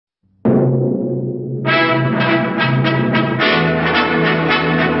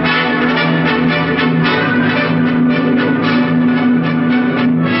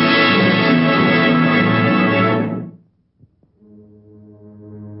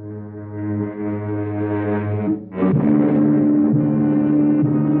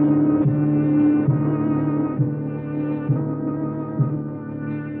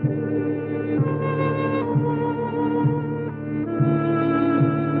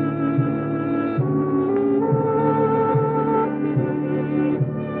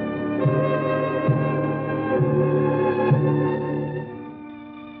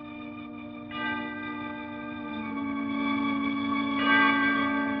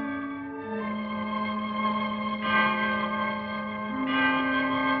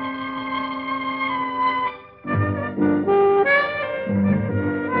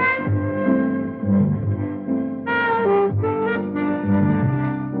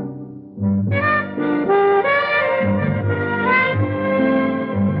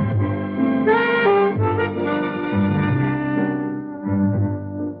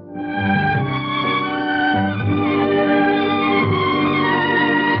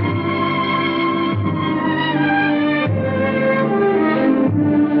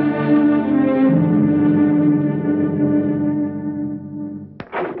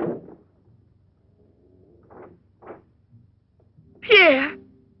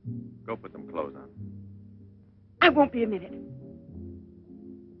Go put some clothes on. I won't be a minute.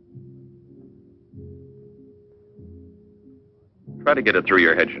 Try to get it through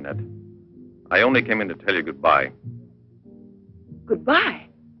your head, Jeanette. I only came in to tell you goodbye. Goodbye?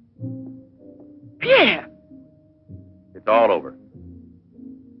 Pierre! It's all over.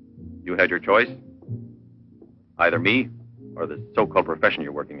 You had your choice. Either me or the so-called profession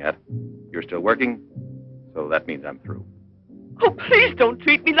you're working at. You're still working, so that means I'm through. Oh, please don't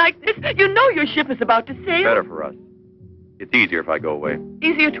treat me like this. You know your ship is about to sail. Better for us. It's easier if I go away.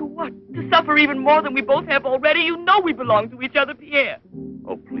 Easier to what? To suffer even more than we both have already? You know we belong to each other, Pierre.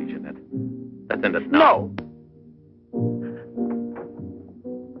 Oh, please, Jeanette. Let's end it now. No.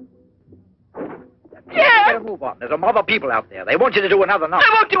 Pierre! Better move on. There's a mob of people out there. They want you to do another number.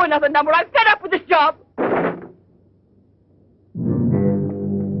 I won't do another number. I'm fed up with this job.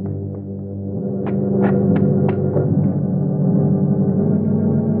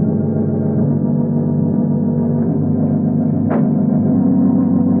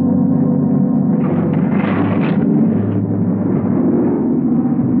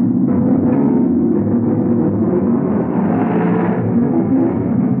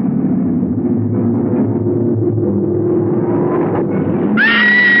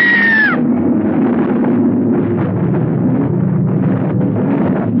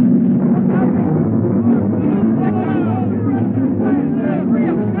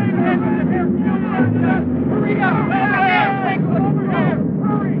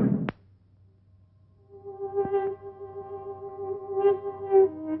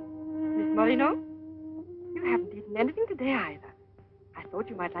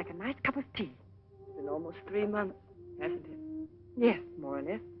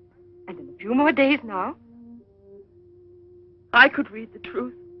 Now, I could read the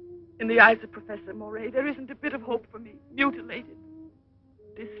truth. In the eyes of Professor Moray, there isn't a bit of hope for me. Mutilated.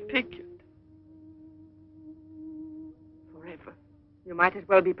 Disfigured. Forever. You might as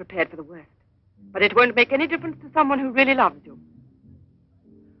well be prepared for the worst. But it won't make any difference to someone who really loves you.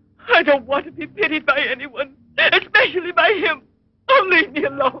 I don't want to be pitied by anyone, especially by him. Oh, leave me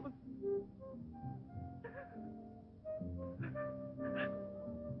alone.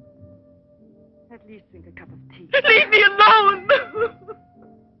 At least drink a cup of tea. Leave me alone!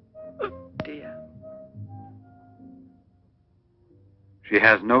 Dear. She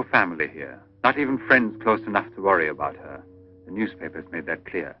has no family here. Not even friends close enough to worry about her. The newspapers made that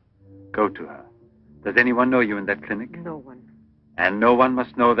clear. Go to her. Does anyone know you in that clinic? No one. And no one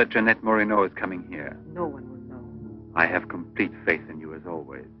must know that Jeanette Moreno is coming here. No one will know. I have complete faith in you as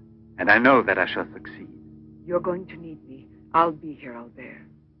always. And I know that I shall succeed. You're going to need me. I'll be here out there.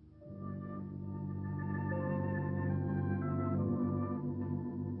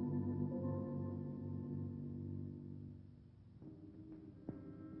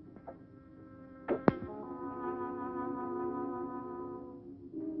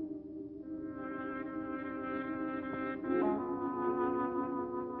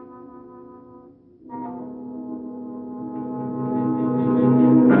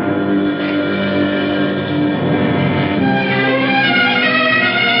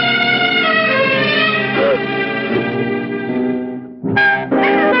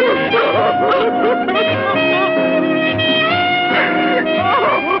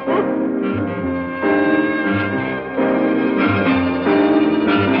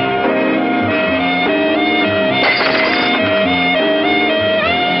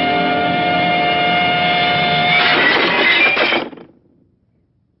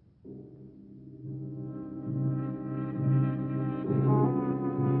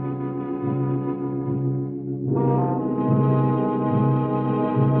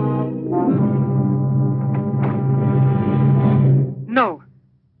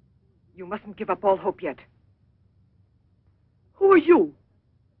 Give up all hope yet. Who are you?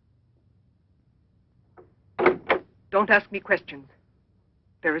 Don't ask me questions.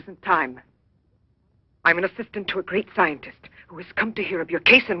 There isn't time. I'm an assistant to a great scientist who has come to hear of your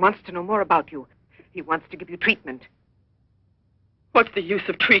case and wants to know more about you. He wants to give you treatment. What's the use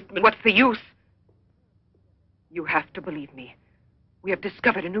of treatment? What's the use? You have to believe me. We have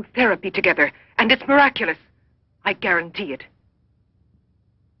discovered a new therapy together, and it's miraculous. I guarantee it.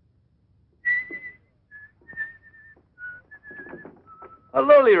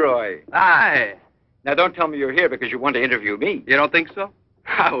 Hello, Leroy. Hi. Now, don't tell me you're here because you want to interview me. You don't think so?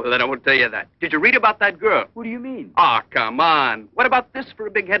 Oh, well, then I won't tell you that. Did you read about that girl? What do you mean? Oh, come on. What about this for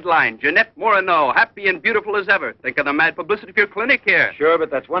a big headline? Jeanette Moreno, happy and beautiful as ever. Think of the mad publicity for your clinic here. Sure,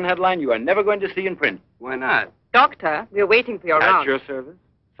 but that's one headline you are never going to see in print. Why not? Doctor, we're waiting for your round. At your service.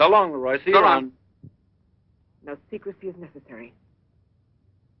 So long, Leroy. See you So long. around. No secrecy is necessary.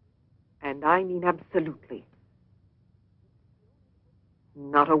 And I mean absolutely.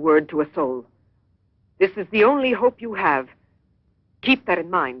 Not a word to a soul. This is the only hope you have. Keep that in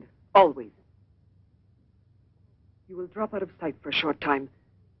mind, always. You will drop out of sight for a short time.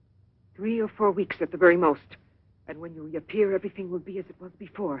 3 or 4 weeks at the very most. And when you reappear, everything will be as it was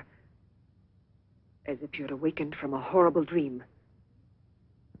before. As if you had awakened from a horrible dream.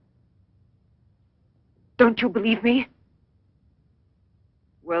 Don't you believe me?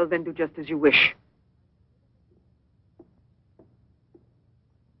 Well, then do just as you wish.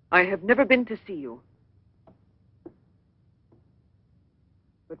 I have never been to see you.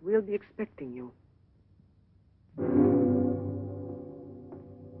 But we'll be expecting you.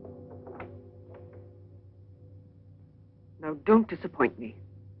 Now, don't disappoint me.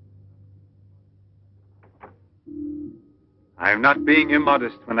 I am not being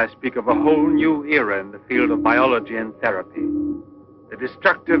immodest when I speak of a whole new era in the field of biology and therapy. The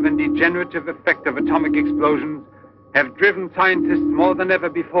destructive and degenerative effect of atomic explosions have driven scientists more than ever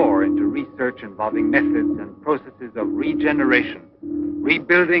before into research involving methods and processes of regeneration,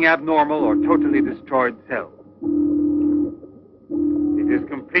 rebuilding abnormal or totally destroyed cells. It is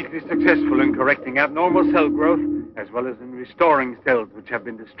completely successful in correcting abnormal cell growth as well as in restoring cells which have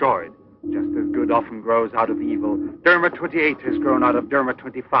been destroyed. Just as good often grows out of evil, Derma 28 has grown out of Derma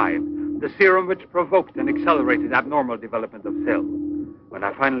 25, the serum which provoked and accelerated abnormal development of cells. When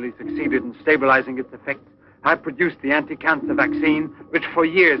I finally succeeded in stabilizing its effects, I produced the anti-cancer vaccine, which for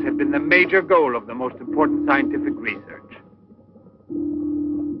years had been the major goal of the most important scientific research.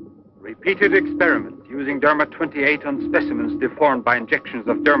 Repeated experiments using Derma 28 on specimens deformed by injections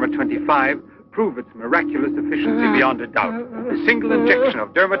of Derma 25 prove its miraculous efficiency beyond a doubt. A single injection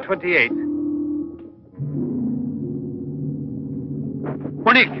of Derma 28...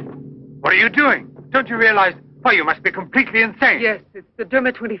 Monique, what are you doing? Don't you realize... Why, you must be completely insane. Yes, it's the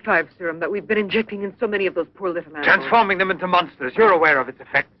Derma 25 serum that we've been injecting in so many of those poor little animals. Transforming them into monsters. You're aware of its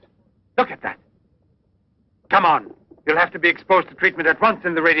effects. Look at that. Come on. You'll have to be exposed to treatment at once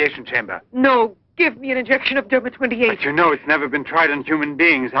in the radiation chamber. No, give me an injection of Derma 28. But you know it's never been tried on human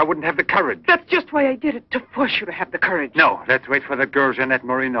beings. I wouldn't have the courage. That's just why I did it, to force you to have the courage. No, let's wait for that girl, Jeanette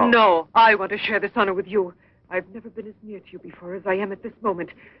Moreno. No, I want to share this honor with you. I've never been as near to you before as I am at this moment,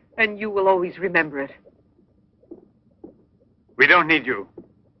 and you will always remember it. We don't need you.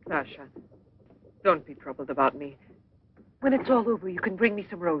 Sasha, don't be troubled about me. When it's all over, you can bring me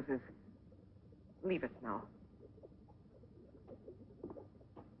some roses. Leave us now.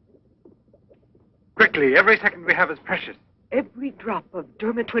 Quickly, every second we have is precious. Every drop of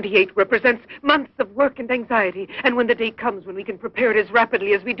Derma 28 represents months of work and anxiety. And when the day comes when we can prepare it as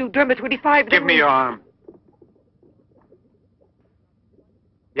rapidly as we do Derma 25... Give me your arm.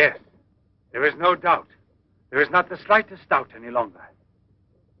 Yes, there is no doubt. There is not the slightest doubt any longer.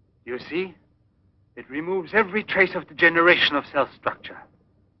 You see? It removes every trace of degeneration of cell structure.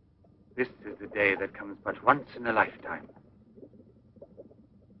 This is the day that comes but once in a lifetime.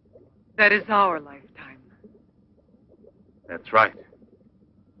 That is our lifetime. That's right.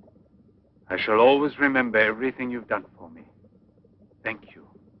 I shall always remember everything you've done for me. Thank you.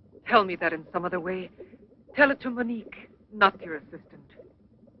 Tell me that in some other way. Tell it to Monique, not your assistant.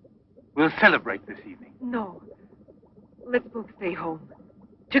 We'll celebrate this evening. No. Let's both stay home.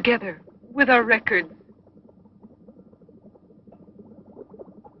 Together, with our records.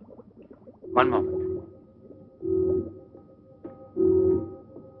 One moment.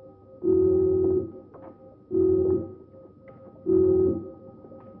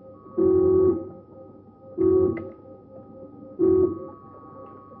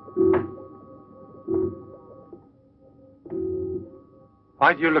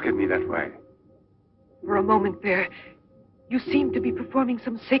 Why do you look at me that way? For a moment there, you seemed to be performing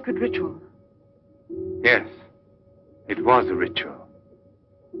some sacred ritual. Yes, it was a ritual.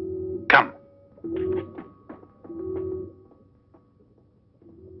 Come.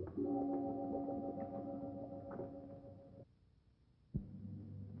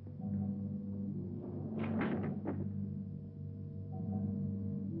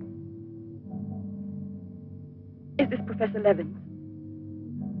 Is this Professor Levins?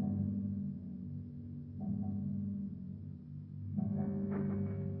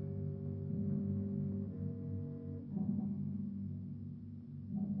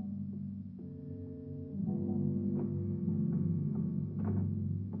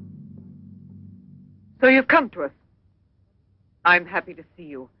 So you've come to us. I'm happy to see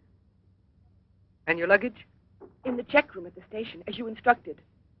you. And your luggage? In the check room at the station, as you instructed.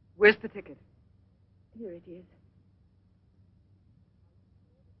 Where's the ticket? Here it is.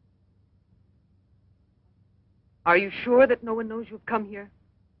 Are you sure that no one knows you've come here?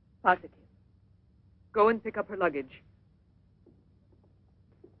 Positive. Go and pick up her luggage.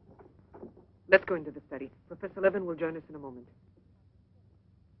 Let's go into the study. Professor Levin will join us in a moment.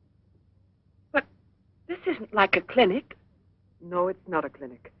 But this isn't like a clinic. No, it's not a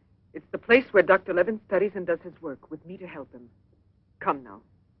clinic. It's the place where Dr. Levin studies and does his work, with me to help him. Come now.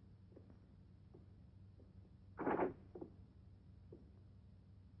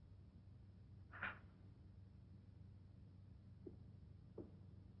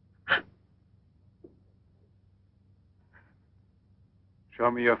 Show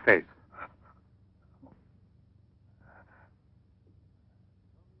me your face.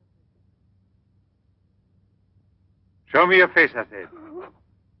 Show me your face, I said.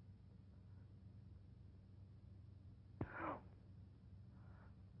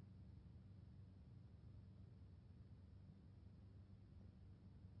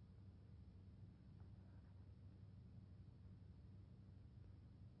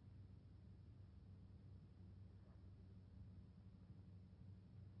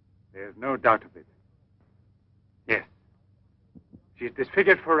 There's no doubt of it. Yes. She's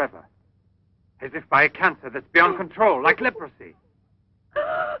disfigured forever. As if by a cancer that's beyond control, like leprosy.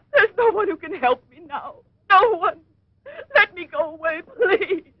 There's no one who can help me now. No one. Let me go away,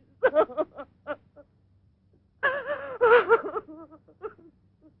 please.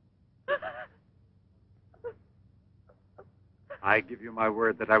 I give you my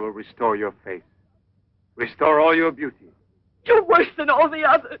word that I will restore your face. Restore all your beauty. You're worse than all the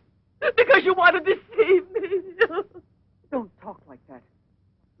others. Because you want to deceive me. Don't talk like that.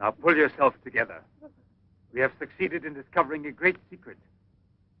 Now pull yourself together. We have succeeded in discovering a great secret.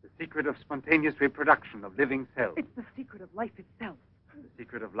 The secret of spontaneous reproduction of living cells. It's the secret of life itself. The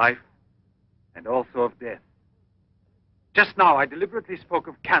secret of life and also of death. Just now I deliberately spoke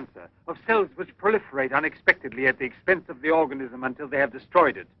of cancer, of cells which proliferate unexpectedly at the expense of the organism until they have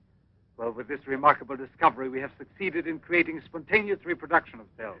destroyed it. Well, with this remarkable discovery, we have succeeded in creating spontaneous reproduction of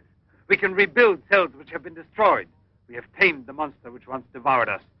cells. We can rebuild cells which have been destroyed. We have tamed the monster which once devoured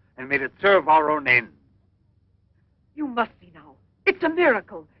us and made it serve our own ends. You must be now. It's a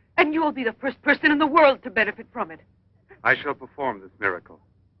miracle. And you'll be the first person in the world to benefit from it. I shall perform this miracle.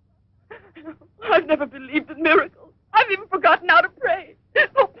 I've never believed in miracles. I've even forgotten how to pray.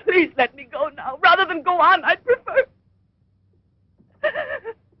 Oh, please let me go now. Rather than go on, I'd prefer...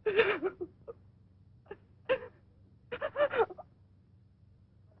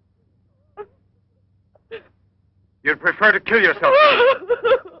 You'd prefer to kill yourself.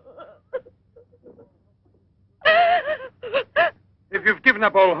 If you've given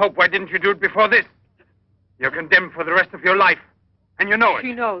up all hope, why didn't you do it before this? You're condemned for the rest of your life, and you know it.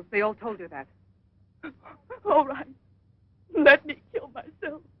 She knows. They all told her that. All right. Let me kill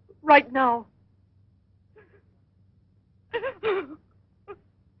myself. Right now.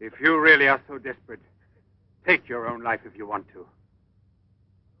 If you really are so desperate, take your own life if you want to.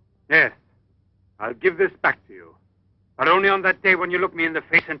 Yes, I'll give this back to you. But only on that day when you look me in the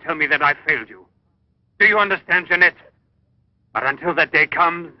face and tell me that I failed you. Do you understand, Jeanette? But until that day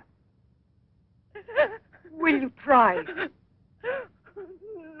comes... Will you try?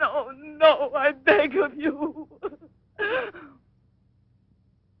 No, no, I beg of you.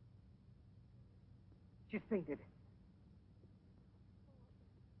 She's fainted.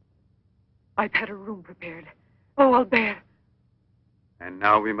 I've had her room prepared. Oh, I'll bear. And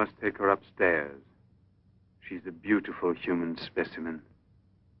now we must take her upstairs. She's a beautiful human specimen.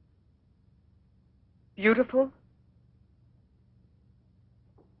 Beautiful?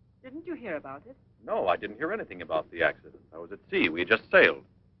 Didn't you hear about it? No, I didn't hear anything about the accident. I was at sea. We had just sailed.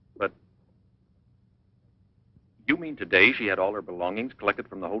 But you mean today she had all her belongings collected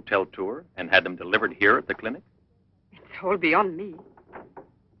from the hotel tour and had them delivered here at the clinic? It's all beyond me.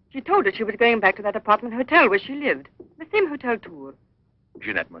 She told us she was going back to that apartment hotel where she lived. The same hotel tour.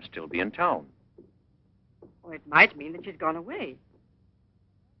 Jeanette must still be in town. Or it might mean that she's gone away.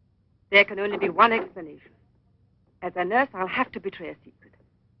 There can only be one explanation. As a nurse, I'll have to betray a secret.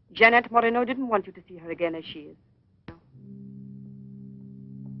 Jeanette Moreno didn't want you to see her again as she is.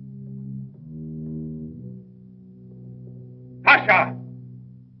 Tasha!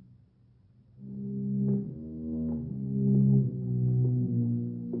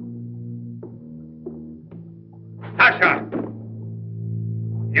 Tasha!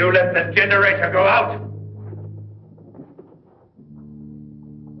 You let the generator go out?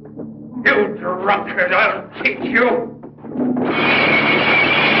 You drunkard, I'll teach you!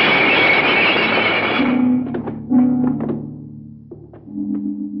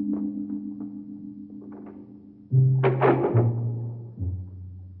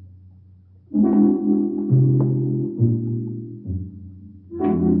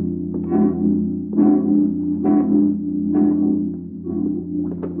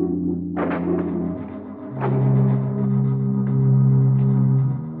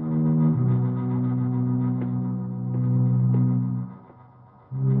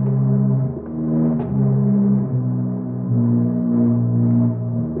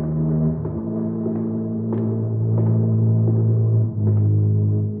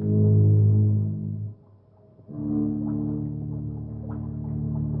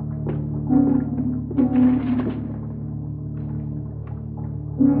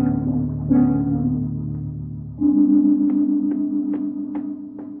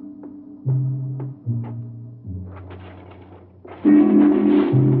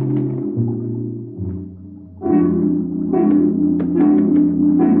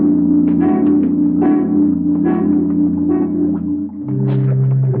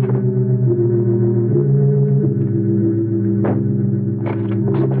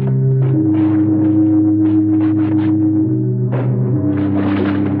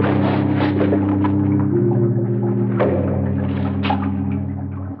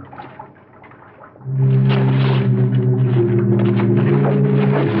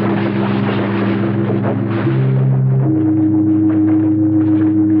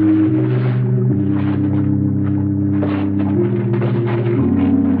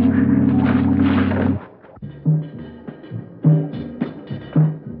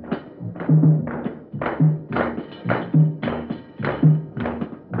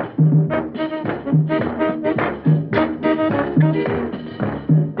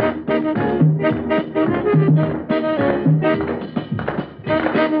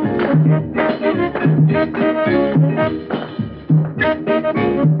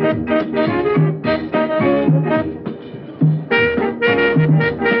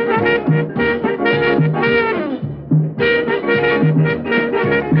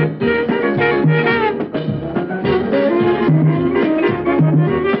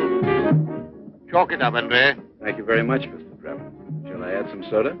 Chalk it up, Andre. Thank you very much, Mr. Drebin. Shall I add some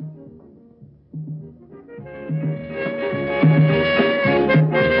soda?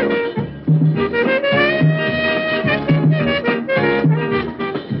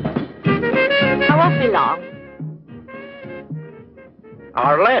 I won't be long.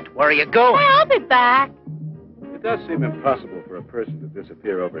 Arlette, where are you going? I'll be back. It does seem impossible for a person to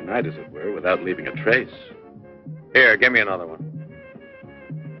disappear overnight, as it were, without leaving a trace. Here, give me another one.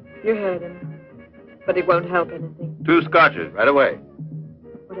 You heard him. But it won't help anything. 2 scotches, right away.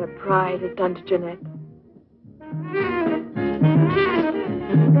 What her pride has done to Jeanette.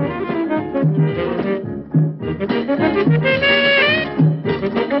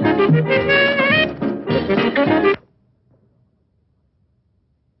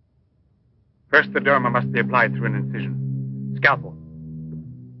 First, the derma must be applied through an incision. Scalpel.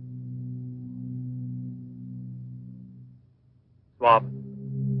 Swab.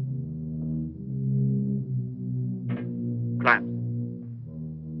 Clamps.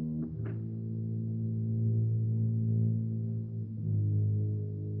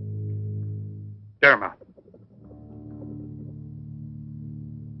 Derma.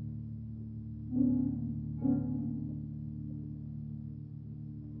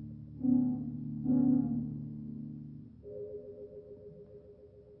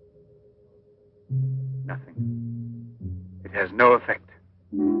 Nothing. It has no effect.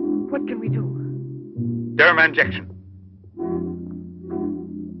 What can we do? Derma injection.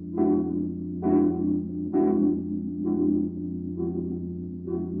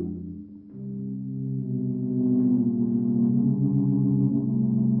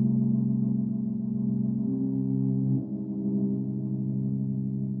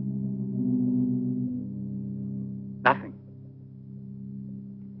 Nothing.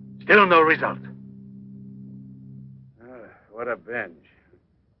 Still no result. What a binge.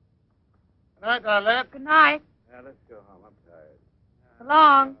 Good night, Arlette. Good night. Now, let's go home. I'm tired. So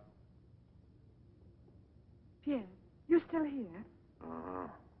long. Pierre, you still here?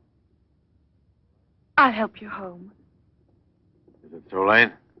 I'll help you home. Is it too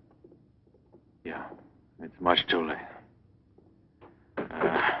late? Yeah, it's much too late.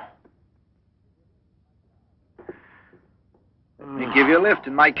 Let me give you a lift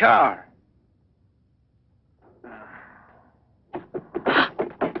in my car.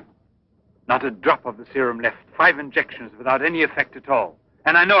 Not a drop of the serum left. 5 injections without any effect at all.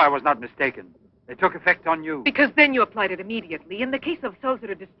 And I know I was not mistaken. They took effect on you. Because then you applied it immediately. In the case of cells that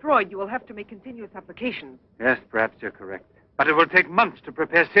are destroyed, you will have to make continuous applications. Yes, perhaps you're correct. But it will take months to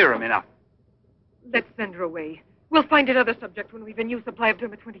prepare serum enough. Let's send her away. We'll find another subject when we've a new supply of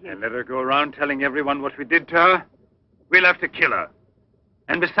Derma 28. And let her go around telling everyone what we did to her? We'll have to kill her.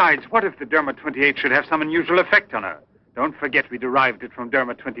 And besides, what if the Derma 28 should have some unusual effect on her? Don't forget we derived it from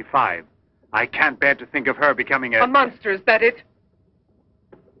Derma 25. I can't bear to think of her becoming A monster, is that it?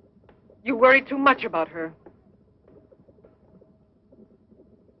 You worry too much about her.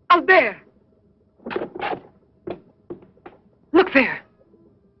 Albert! Look there.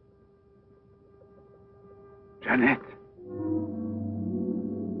 Jeanette.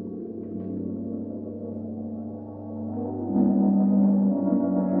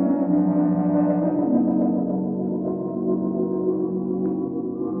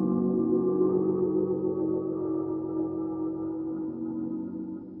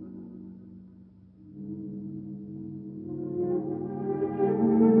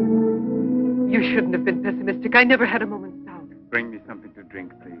 You shouldn't have been pessimistic. I never had a moment's doubt. Bring me something to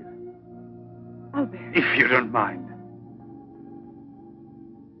drink, please. Albert. If you don't mind.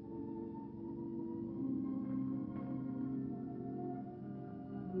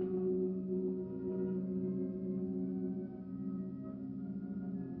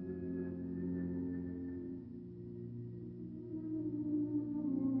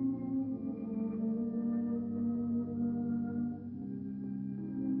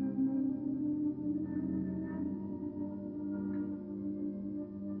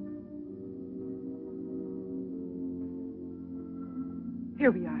 Here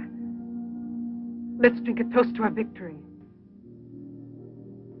we are. Let's drink a toast to our victory.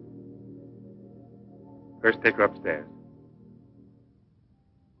 First, take her upstairs.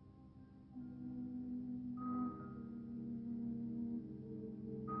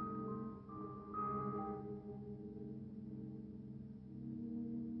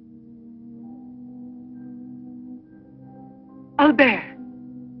 Albert!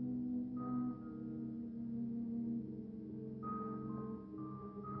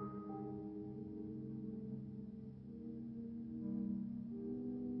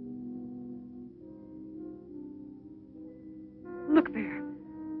 Look there.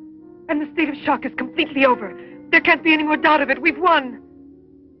 And the state of shock is completely over. There can't be any more doubt of it. We've won.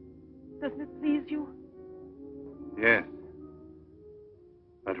 Doesn't it please you? Yes.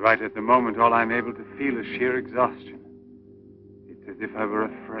 But right at the moment, all I'm able to feel is sheer exhaustion. It's as if I were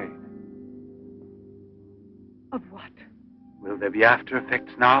afraid. Of what? Will there be after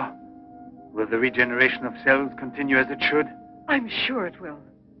effects now? Will the regeneration of cells continue as it should? I'm sure it will.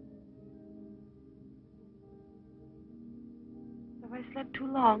 Have I slept too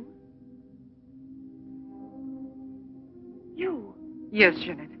long? You? Yes,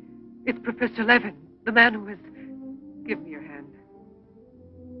 Jeanette. It's Professor Levin, the man who has... Give me your hand.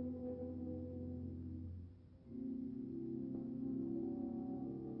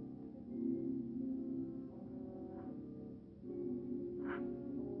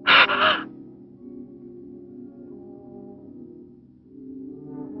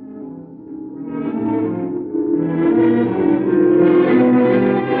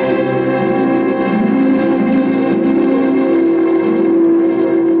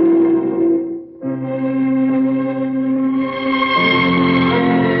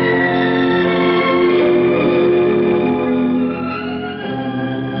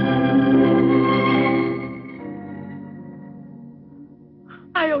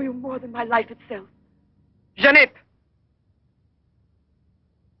 I owe you more than my life itself. Jeanette!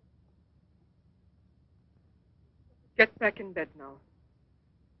 Get back in bed now.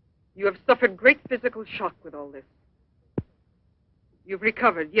 You have suffered great physical shock with all this. You've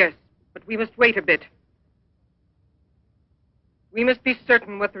recovered, yes, but we must wait a bit. We must be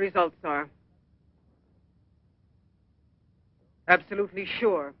certain what the results are. Absolutely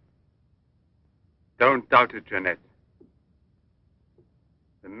sure. Don't doubt it, Jeanette.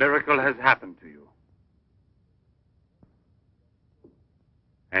 The miracle has happened to you.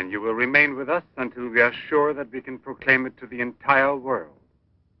 And you will remain with us until we are sure that we can proclaim it to the entire world.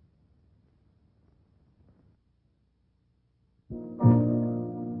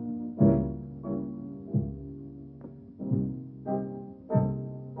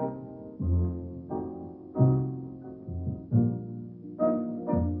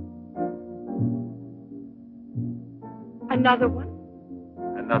 Another one?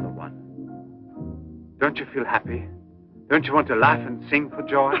 Another one. Don't you feel happy? Don't you want to laugh and sing for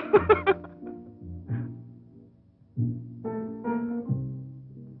joy?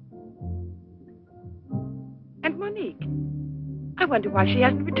 And Monique? I wonder why she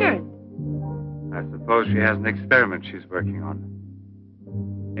hasn't returned. I suppose she has an experiment she's working on.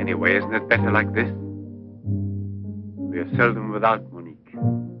 Anyway, isn't it better like this? We are seldom without Monique.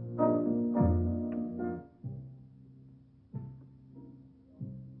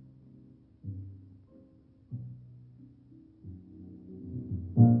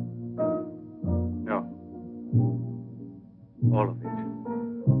 All of it.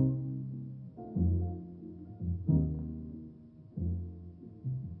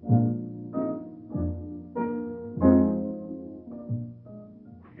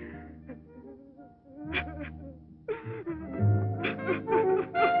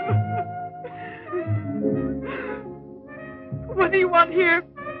 What do you want here?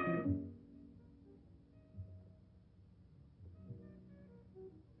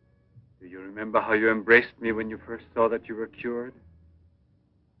 Do you remember how you embraced me when you first saw that you were cured?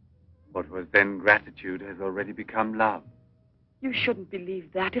 What was then gratitude has already become love. You shouldn't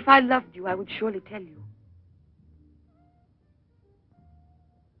believe that. If I loved you, I would surely tell you.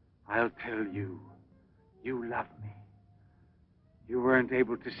 I'll tell you. You love me. You weren't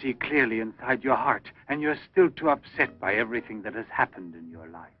able to see clearly inside your heart, and you're still too upset by everything that has happened in your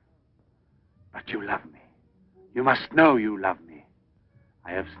life. But you love me. You must know you love me.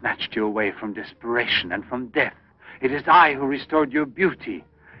 I have snatched you away from desperation and from death. It is I who restored your beauty.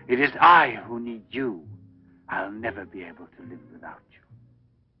 It is I who need you. I'll never be able to live without you.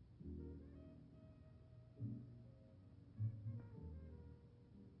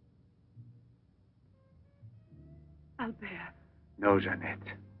 Albert. No, Jeanette.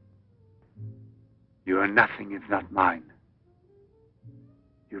 You are nothing if not mine.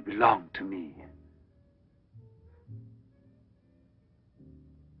 You belong to me.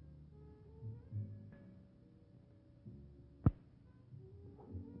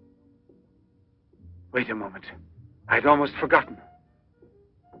 Wait a moment. I'd almost forgotten.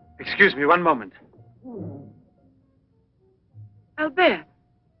 Excuse me, one moment. Albert.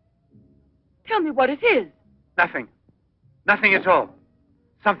 Tell me what it is. Nothing. Nothing at all.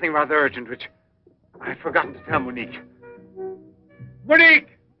 Something rather urgent, which I'd forgotten to tell Monique. Monique!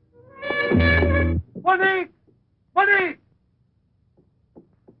 Monique! Monique!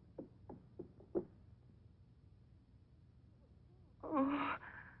 Oh,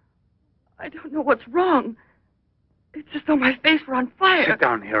 I don't know what's wrong. It's as though my face were on fire. Sit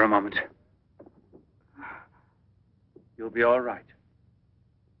down here a moment. You'll be all right.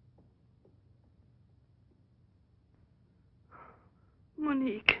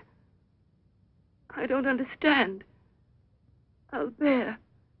 Monique. I don't understand. Albert.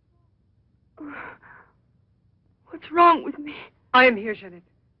 What's wrong with me? I am here, Jeanette.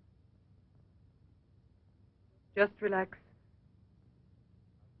 Just relax.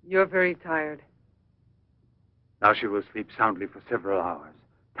 You're very tired. Now she will sleep soundly for several hours.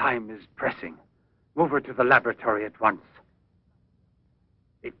 Time is pressing. Move her to the laboratory at once.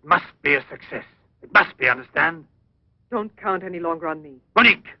 It must be a success. It must be, understand? Don't count any longer on me.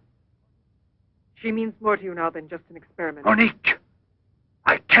 Monique! She means more to you now than just an experiment. Monique!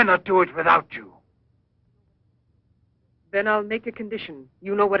 I cannot do it without you. Then I'll make a condition.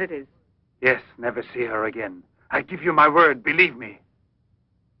 You know what it is. Yes, never see her again. I give you my word, believe me.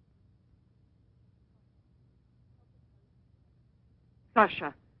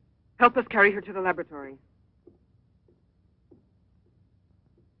 Sasha, help us carry her to the laboratory.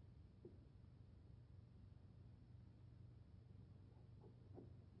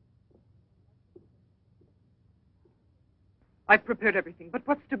 I've prepared everything, but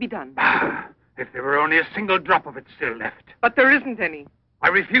what's to be done? If there were only a single drop of it still left. But there isn't any. I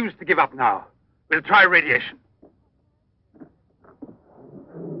refuse to give up now. We'll try radiation.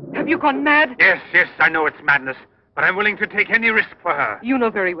 Have you gone mad? Yes, I know it's madness, but I'm willing to take any risk for her. You know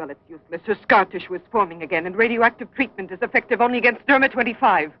very well it's useless. Her scar tissue is forming again, and radioactive treatment is effective only against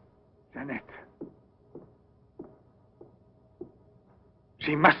derma-25. Jeanette.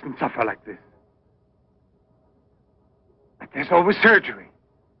 She mustn't suffer like this. But there's always surgery.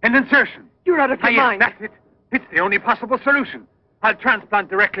 An insertion. You're out of your mind. That's it. It's the only possible solution. I'll transplant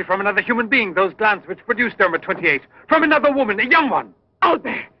directly from another human being those glands which produce derma-28. From another woman, a young one.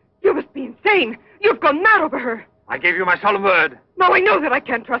 Albert, you must be insane. You've gone mad over her. I gave you my solemn word. Now I know that I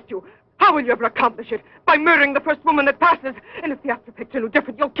can't trust you. How will you ever accomplish it? By murdering the first woman that passes. And if the after picture no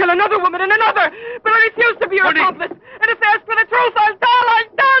different, you'll kill another woman and another. But I refuse to be your accomplice. And if they ask for the truth, I'll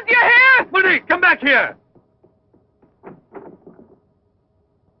tell. Do you hear? Monique, come back here.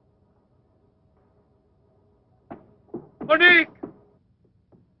 Monique!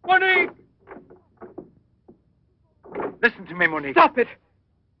 Monique! Listen to me, Monique. Stop it.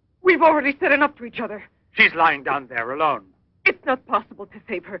 We've already said enough to each other. She's lying down there alone. It's not possible to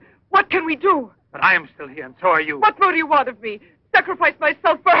save her. What can we do? But I am still here, and so are you. What more do you want of me? Sacrifice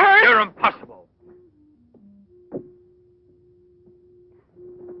myself for her? You're impossible.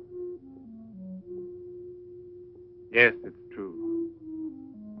 Yes, it's true.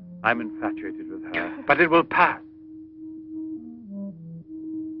 I'm infatuated with her. But it will pass.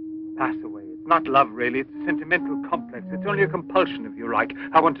 Pass away at Not love, really. It's a sentimental complex. It's only a compulsion, if you like.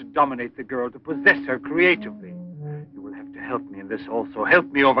 I want to dominate the girl, to possess her creatively. You will have to help me in this also.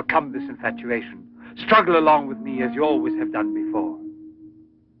 Help me overcome this infatuation. Struggle along with me as you always have done before.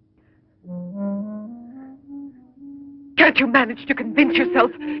 Can't you manage to convince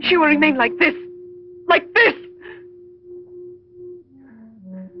yourself she will remain like this? Like this?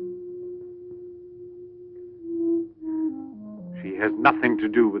 She has nothing to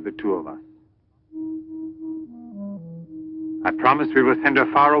do with the two of us. I promise we will send her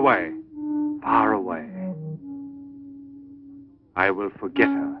far away. Far away. I will forget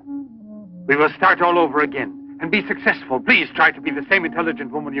her. We will start all over again and be successful. Please try to be the same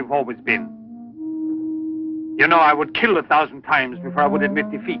intelligent woman you've always been. You know, I would kill 1,000 times before I would admit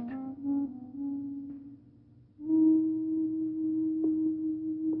defeat.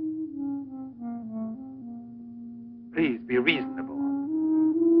 Please be reasonable.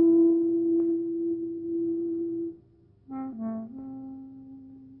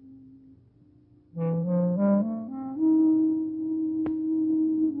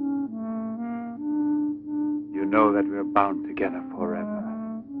 You know that we're bound together forever.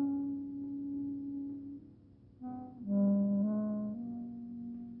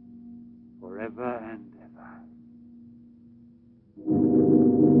 Forever and ever.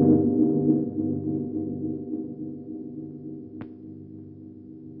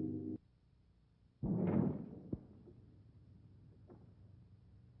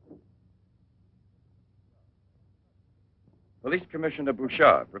 Police Commissioner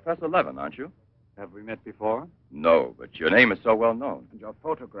Bouchard, Professor Levin, aren't you? Have we met before? No, but your name is so well known. And your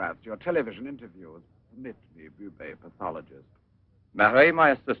photographs, your television interviews. Permit me, Bube, pathologist. Marais,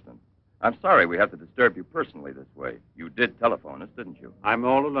 my assistant. I'm sorry we have to disturb you personally this way. You did telephone us, didn't you? I'm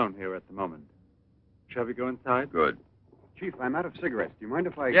all alone here at the moment. Shall we go inside? Good. Chief, I'm out of cigarettes. Do you mind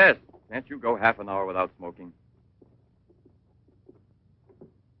if I... Yes. Can't you go half an hour without smoking?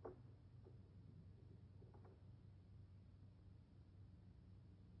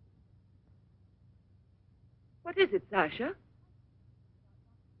 What is it, Sasha?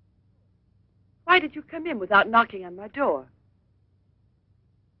 Why did you come in without knocking on my door?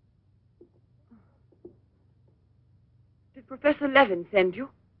 Did Professor Levin send you?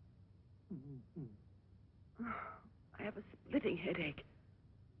 I have a splitting headache.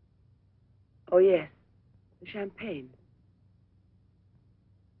 Oh, yes. The champagne.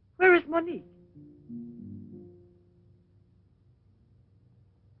 Where is Monique?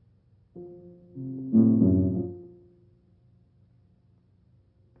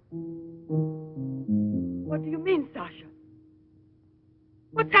 What do you mean, Sasha?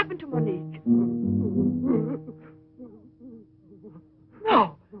 What's happened to Monique?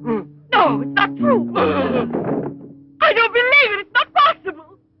 No. No, it's not true. I don't believe it. It's not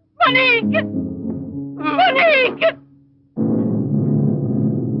possible. Monique! Monique!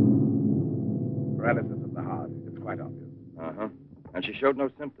 Paralysis of the heart. It's quite obvious. Uh-huh. And she showed no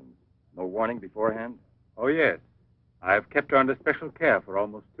symptoms. No warning beforehand? Oh, yes. I have kept her under special care for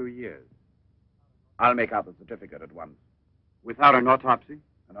almost 2 years. I'll make out the certificate at once. Without an autopsy?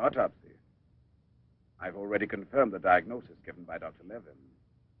 An autopsy. I've already confirmed the diagnosis given by Dr. Levin.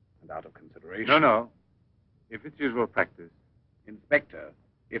 And out of consideration... No. If it's usual practice. Inspector,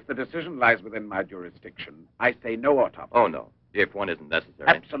 if the decision lies within my jurisdiction, I say no autopsy. Oh, no. If one isn't necessary.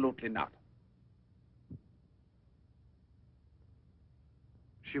 Absolutely not.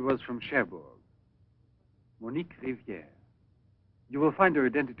 She was from Cherbourg. Monique Rivière. You will find her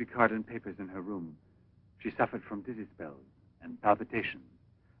identity card and papers in her room. She suffered from dizzy spells and palpitations.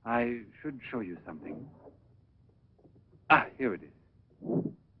 I should show you something. Ah, here it is.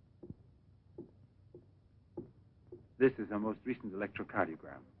 This is her most recent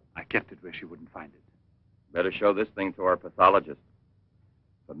electrocardiogram. I kept it where she wouldn't find it. Better show this thing to our pathologist.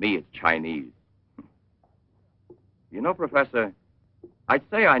 For me, it's Chinese. You know, Professor, I'd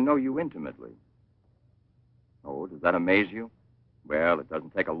say I know you intimately. Oh, does that amaze you? Well, it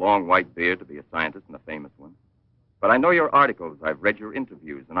doesn't take a long white beard to be a scientist and a famous one. But I know your articles, I've read your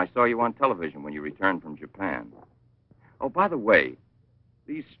interviews, and I saw you on television when you returned from Japan. Oh, by the way,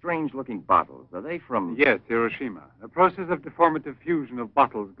 these strange-looking bottles, are they from... Yes, Hiroshima. A process of deformative fusion of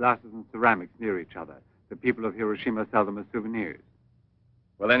bottles, glasses, and ceramics near each other. The people of Hiroshima sell them as souvenirs.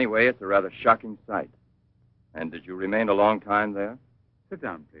 Well, anyway, it's a rather shocking sight. And did you remain a long time there? Sit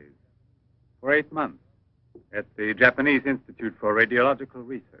down, please. For 8 months. At the Japanese Institute for Radiological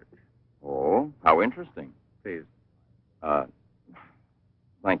Research. Oh, how interesting. Please.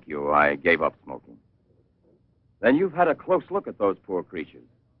 Thank you. I gave up smoking. Then you've had a close look at those poor creatures.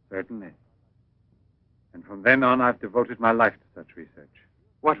 Certainly. And from then on, I've devoted my life to such research.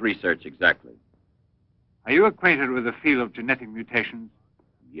 What research exactly? Are you acquainted with the field of genetic mutations?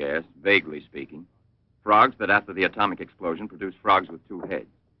 Yes, vaguely speaking. Frogs that after the atomic explosion produce frogs with two heads.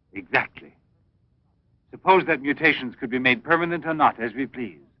 Exactly. Suppose that mutations could be made permanent or not, as we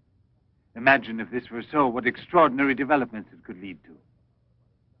please. Imagine if this were so, what extraordinary developments it could lead to.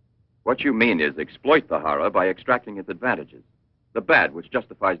 What you mean is exploit the horror by extracting its advantages. The bad which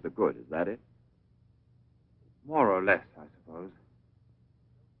justifies the good, is that it? More or less, I suppose.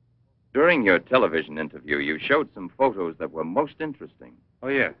 During your television interview, you showed some photos that were most interesting. Oh,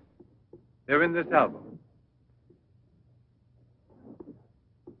 yes. They're in this album.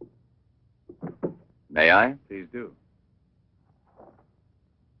 May I? Please do.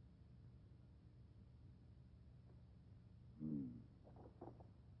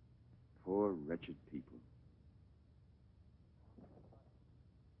 Poor, wretched people.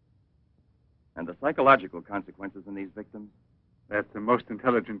 And the psychological consequences in these victims? That's the most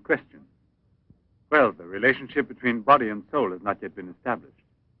intelligent question. Well, the relationship between body and soul has not yet been established.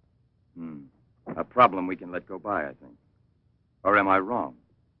 A problem we can let go by, I think. Or am I wrong?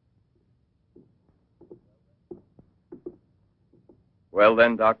 Well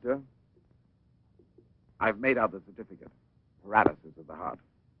then, Doctor? I've made out the certificate. Paralysis of the heart.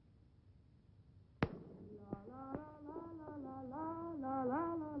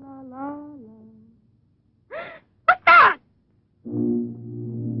 What's that?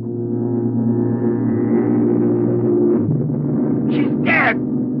 She's dead!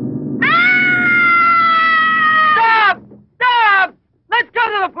 Stop! Stop! Let's go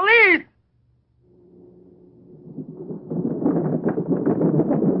to the police!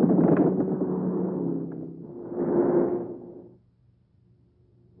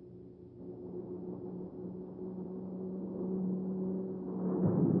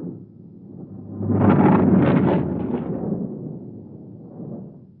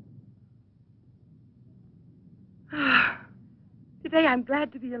 Today I'm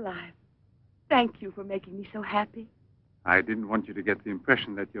glad to be alive. Thank you for making me so happy. I didn't want you to get the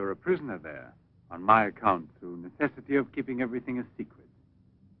impression that you're a prisoner there, on my account, through necessity of keeping everything a secret.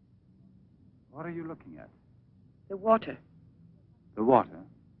 What are you looking at? The water. The water?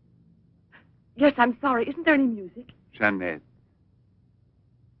 Yes, I'm sorry. Isn't there any music? Jeanette.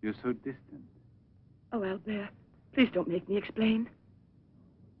 You're so distant. Oh, Albert, please don't make me explain.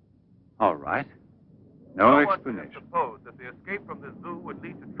 All right. No explanation. Suppose that the escape from the zoo would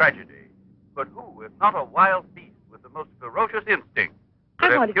lead to tragedy. But who, if not a wild beast with the most ferocious instinct, could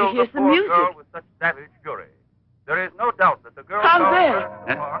I have wanted to killed hear the some poor music. girl with such savage fury? There is no doubt that the girl How found there? first in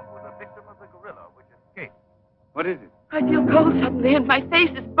the park was a victim of the gorilla which escaped. What is it? I feel cold suddenly, and my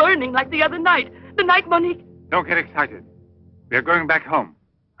face is burning like the other night. The night Monique... Don't get excited. We're going back home.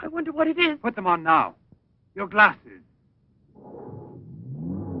 I wonder what it is. Put them on now. Your glasses.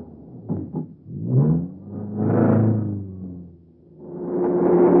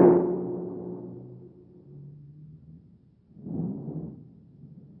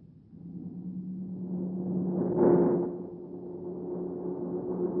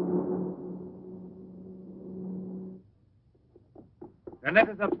 Jeanette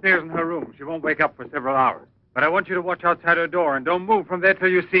is upstairs in her room. She won't wake up for several hours. But I want you to watch outside her door and don't move from there till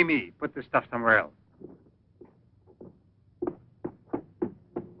you see me. Put this stuff somewhere else.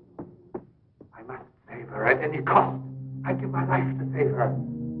 I must save her at any cost. I'd give my life to save her.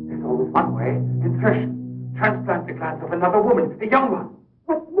 There's always one way. Insertion. Transplant the glands of another woman, a young one.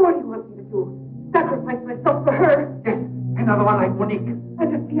 What more do you want me to do? Sacrifice myself for her? Yes, another one like Monique.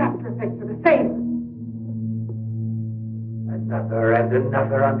 And if the after effects are the same. Another and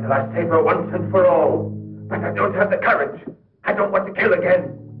another until I save her once and for all. But I don't have the courage. I don't want to kill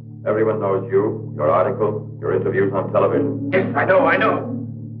again. Everyone knows you, your articles, your interviews on television. Yes, I know.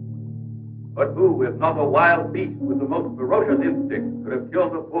 But who, if not a wild beast with the most ferocious instinct, could have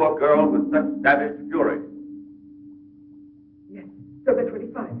killed the poor girl with such savage fury? Yes, Derma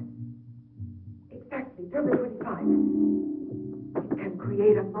 25. Exactly, Derma 25. It can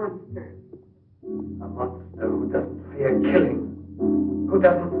create a monster. A monster who doesn't fear killing, who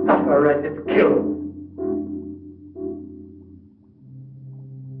doesn't suffer as it kills.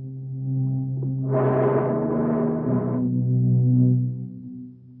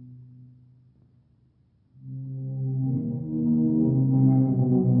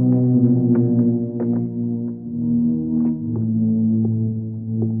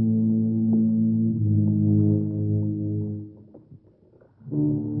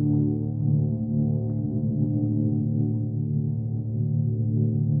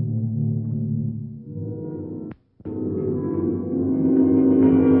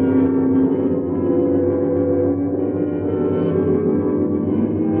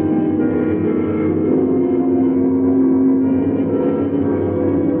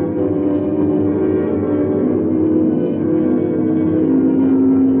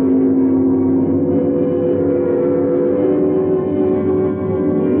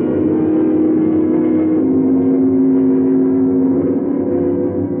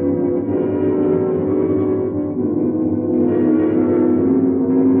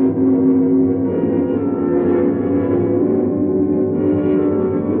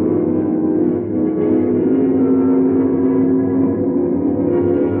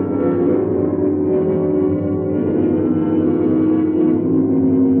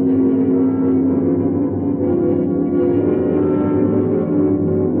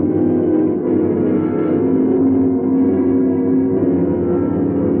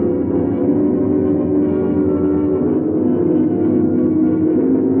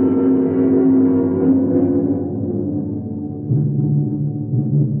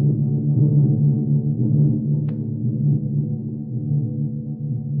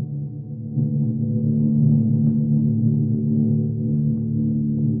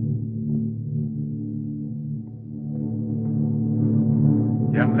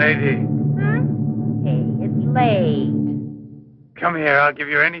 Young lady, Hey, it's late. come here. I'll give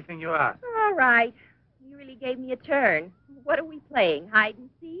you anything you ask. All right. You really gave me a turn. What are we playing? Hide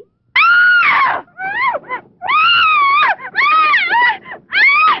and seek?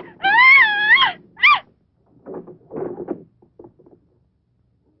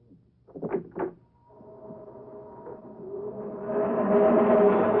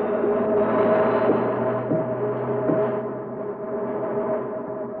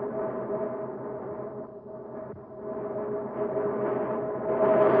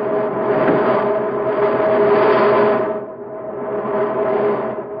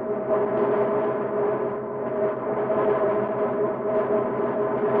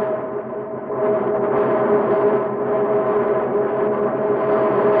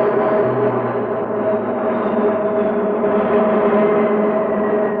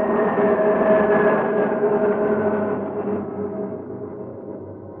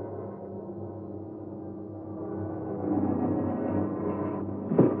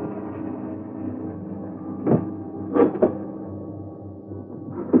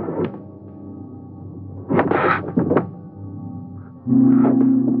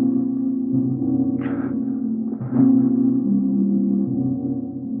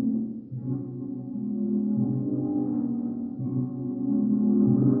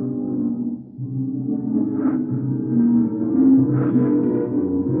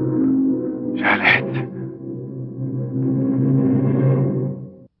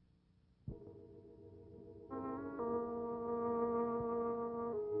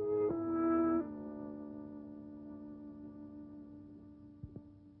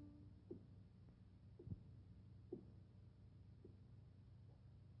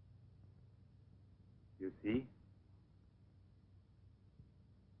 You see?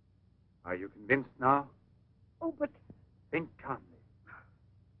 Are you convinced now? Oh, but Think calmly.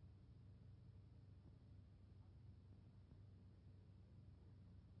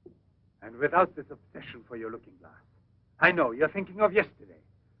 And without this obsession for your looking glass. I know, you're thinking of yesterday.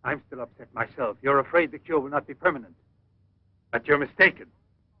 I'm still upset myself. You're afraid the cure will not be permanent. But you're mistaken.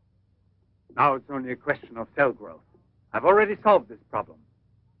 Now it's only a question of cell growth. I've already solved this problem.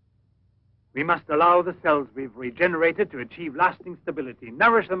 We must allow the cells we've regenerated to achieve lasting stability,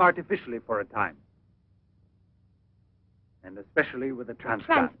 nourish them artificially for a time. And especially with a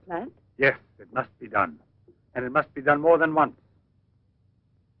transplant. Transplant? Yes, it must be done. And it must be done more than once.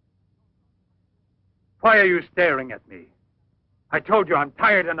 Why are you staring at me? I told you I'm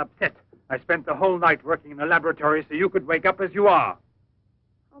tired and upset. I spent the whole night working in the laboratory so you could wake up as you are.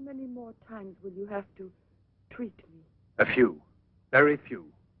 How many more times will you have to treat me? A few. Very few.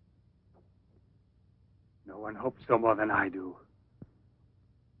 No one hopes so more than I do.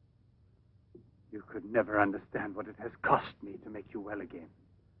 You could never understand what it has cost me to make you well again.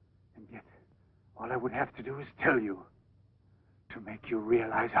 And yet, all I would have to do is tell you. To make you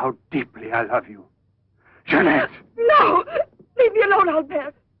realize how deeply I love you. Jeanette! No! Leave me alone,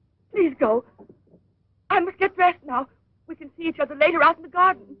 Albert. Please go. I must get dressed now. We can see each other later out in the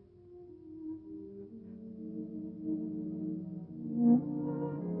garden.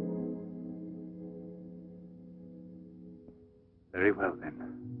 Very well, then.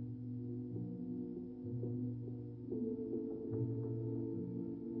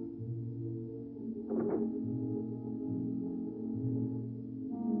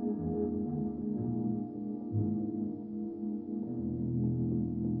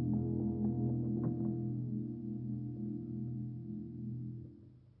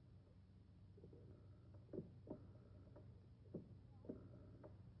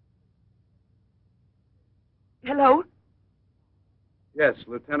 Hello? Yes,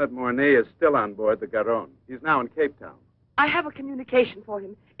 Lieutenant Mornay is still on board the Garonne. He's now in Cape Town. I have a communication for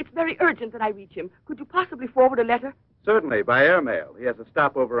him. It's very urgent that I reach him. Could you possibly forward a letter? Certainly, by airmail. He has a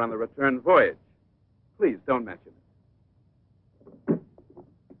stopover on the return voyage. Please, don't mention it.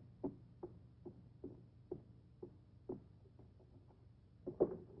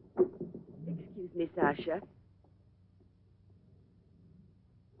 Excuse me, Sasha.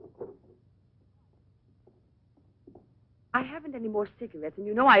 I haven't any more cigarettes, and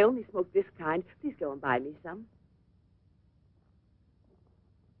you know I only smoke this kind. Please go and buy me some.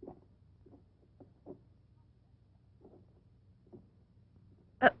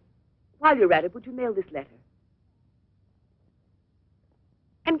 While you're at it, would you mail this letter?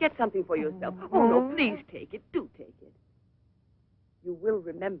 And get something for yourself. Oh, no, please take it. Do take it. You will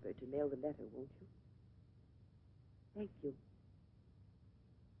remember to mail the letter, won't you? Thank you.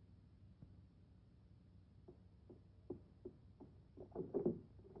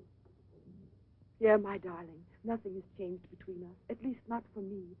 Pierre, my darling, Nothing has changed between us, at least not for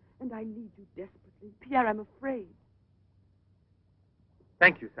me, and I need you desperately. Pierre, I'm afraid.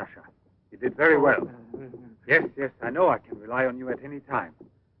 Thank you, Sasha. You did very well. Yes, I know I can rely on you at any time.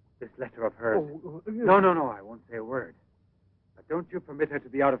 This letter of hers... No, I won't say a word. But don't you permit her to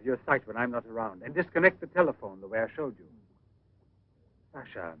be out of your sight when I'm not around, and disconnect the telephone the way I showed you.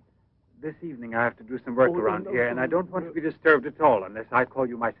 Sasha, this evening I have to do some work around here, and I don't want to be disturbed at all unless I call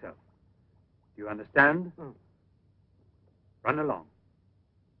you myself. Do you understand? Run along.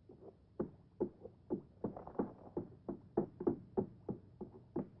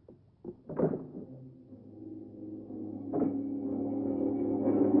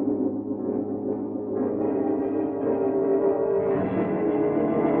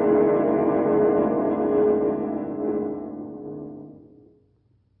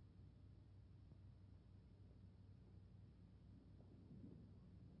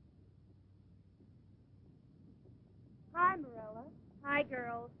 Hi, Marilla. Hi,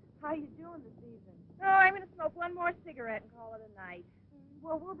 girls. How you doing this evening? Oh, I'm going to smoke one more cigarette and call it a night.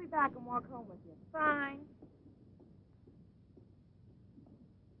 Well, we'll be back and walk home with you. Fine.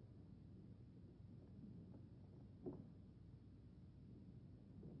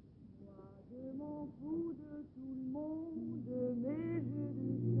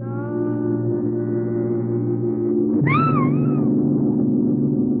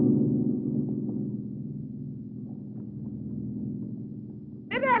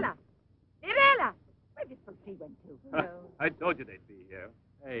 Where did she went to? I told you they'd be here.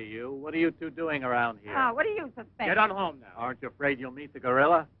 Hey, you. What are you two doing around here? Oh, what do you suspect? Get on home now. Aren't you afraid you'll meet the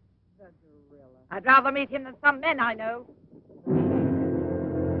gorilla? The gorilla. I'd rather meet him than some men I know.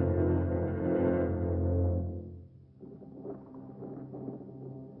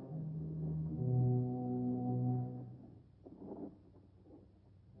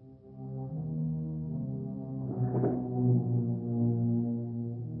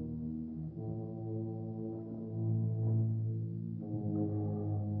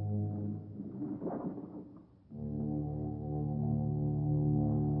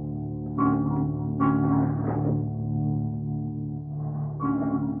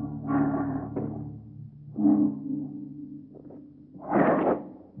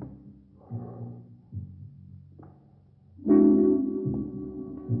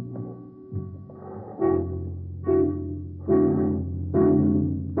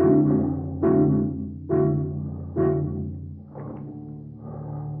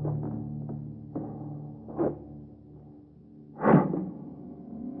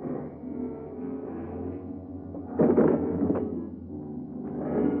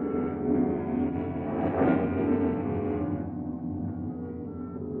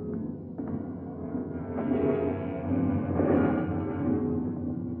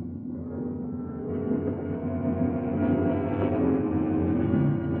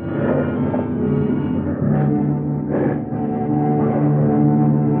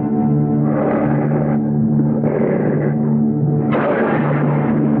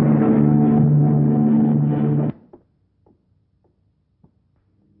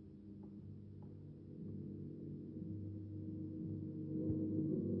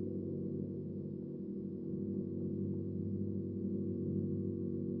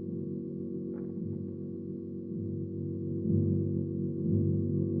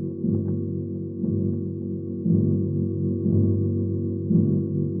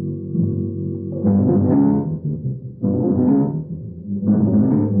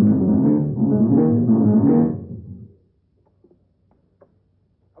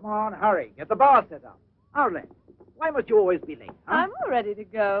 Hurry, get the bar set up. Arlen, why must you always be late? Huh? I'm all ready to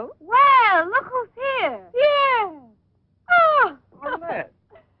go. Well, look who's here. Yeah. Oh, Arlette.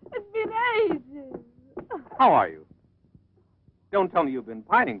 it's been ages. How are you? Don't tell me you've been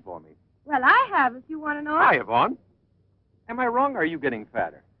pining for me. Well, I have, if you want to know. Hi, Yvonne. Am I wrong, or are you getting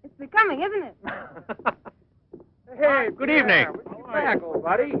fatter? It's becoming, isn't it? Hey, good evening. Back, old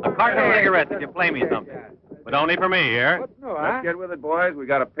buddy. A carton of cigarettes if you play me something. But only for me here. Let's get with it, boys. We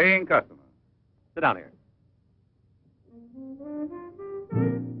got a paying customer. Sit down here.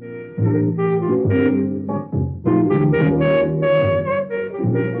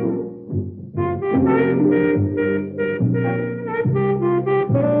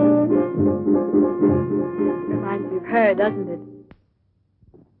 Reminds me of her, doesn't it?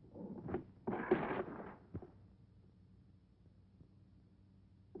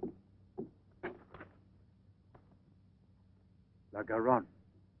 La Garonne.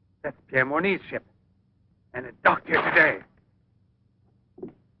 That's Pierre Mornay's ship. And it docked here today.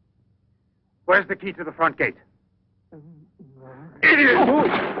 Where's the key to the front gate? Idiot!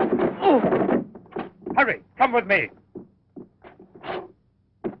 Hurry, come with me.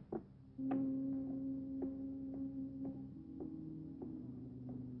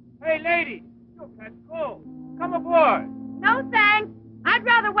 Hey, lady, you'll catch cold. Come aboard. No, thanks. I'd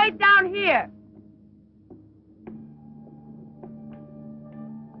rather wait down here.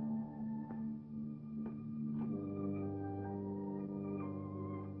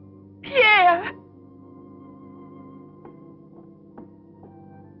 Pierre!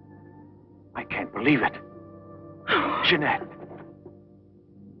 I can't believe it. Jeanette.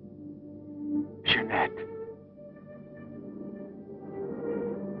 Jeanette.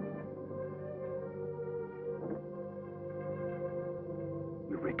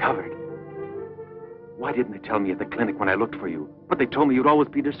 You've recovered. Why didn't they tell me at the clinic when I looked for you? But they told me you'd always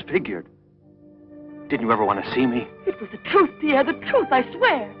be disfigured. Didn't you ever want to see me? It was the truth, Pierre, the truth, I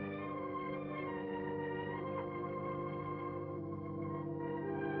swear.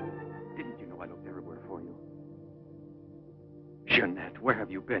 Didn't you know I looked everywhere for you? Jeanette, where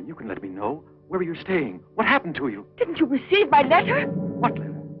have you been? You can let me know. Where are you staying? What happened to you? Didn't you receive my letter? What letter?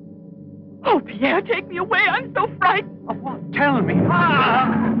 Oh, Pierre, take me away. I'm so frightened. Of what? Tell me. There's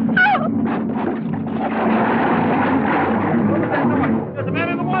a man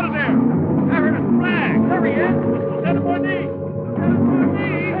in the water there. I heard a flag. There he is. Lieutenant Bourdie. Lieutenant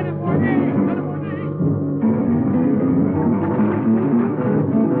Bourdie. Lieutenant Bourdie. Lieutenant Bourdie.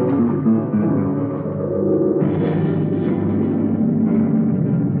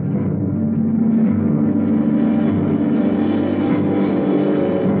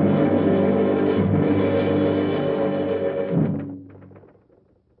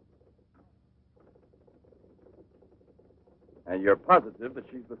 And you're positive that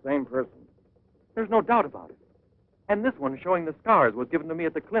she's the same person? There's no doubt about it. And this one showing the scars was given to me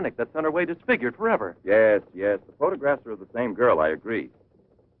at the clinic that sent her away disfigured forever. Yes, yes. The photographs are of the same girl, I agree.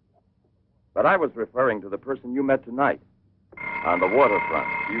 But I was referring to the person you met tonight on the waterfront.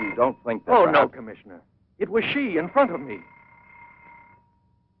 You don't think that... Oh, no, Commissioner. It was she in front of me.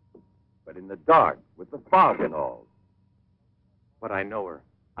 But in the dark, with the fog and all. But I know her.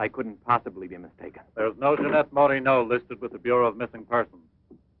 I couldn't possibly be mistaken. There's no Jeanette Morino listed with the Bureau of Missing Persons.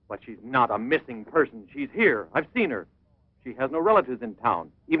 But she's not a missing person. She's here. I've seen her. She has no relatives in town,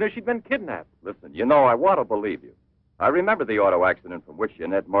 even if she'd been kidnapped. Listen, you know, I want to believe you. I remember the auto accident from which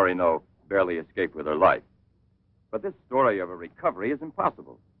Jeanette Morino barely escaped with her life. But this story of a recovery is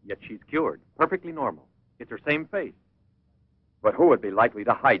impossible. Yet she's cured. Perfectly normal. It's her same face. But who would be likely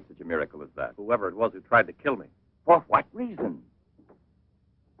to hide such a miracle as that? Whoever it was who tried to kill me. For what reason?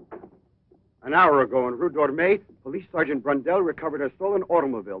 An hour ago in Rue Dormay, Police Sergeant Brundell recovered a stolen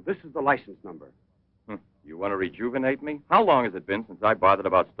automobile. This is the license number. You want to rejuvenate me? How long has it been since I bothered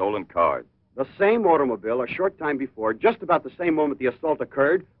about stolen cars? The same automobile, a short time before, just about the same moment the assault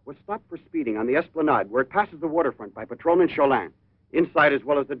occurred, was stopped for speeding on the Esplanade, where it passes the waterfront, by Patrolman Cholin. Inside, as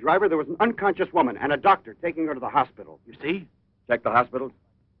well as the driver, there was an unconscious woman and a doctor taking her to the hospital. You see? Check the hospitals?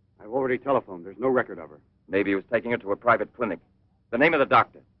 I've already telephoned. There's no record of her. Maybe he was taking her to a private clinic. The name of the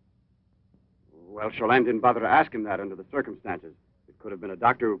doctor? Well, Cholin didn't bother to ask him that under the circumstances. It could have been a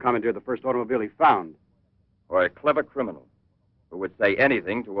doctor who commandeered the first automobile he found. Or a clever criminal who would say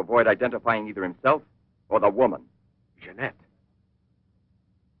anything to avoid identifying either himself or the woman. Jeanette.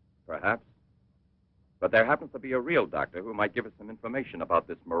 Perhaps. But there happens to be a real doctor who might give us some information about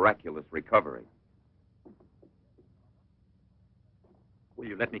this miraculous recovery. Will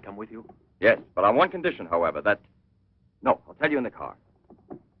you let me come with you? Yes, but on one condition, however, that... No, I'll tell you in the car.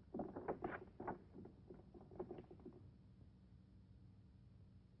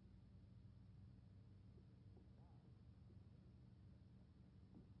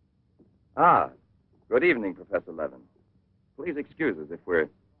 Ah, good evening, Professor Levin. Please excuse us if we're...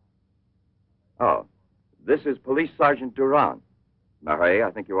 Oh, this is Police Sergeant Durand. Marais, I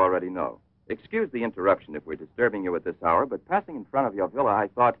think you already know. Excuse the interruption if we're disturbing you at this hour, but passing in front of your villa, I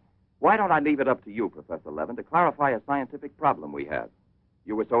thought, why don't I leave it up to you, Professor Levin, to clarify a scientific problem we have?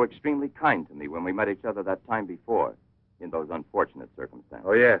 You were so extremely kind to me when we met each other that time before, in those unfortunate circumstances.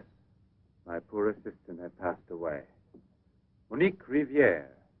 Oh, yes. My poor assistant had passed away. Monique Riviere.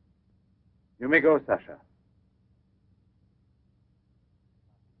 You may go, Sasha.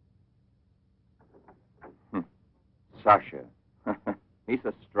 Sasha. He's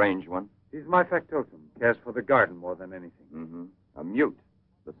a strange one. He's my factotum. Cares for the garden more than anything. Mm-hmm. A mute.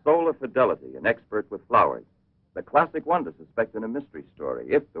 The soul of fidelity, an expert with flowers. The classic one to suspect in a mystery story,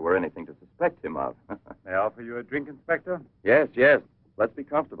 if there were anything to suspect him of. May I offer you a drink, Inspector? Yes, yes. Let's be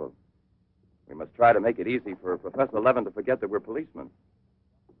comfortable. We must try to make it easy for Professor Levin to forget that we're policemen.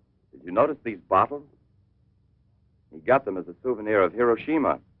 Did you notice these bottles? He got them as a souvenir of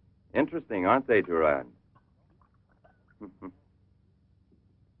Hiroshima. Interesting, aren't they, Duran? You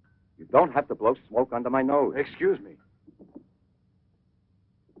don't have to blow smoke under my nose. Excuse me.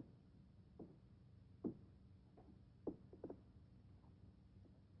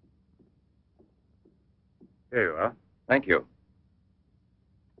 Here you are. Thank you.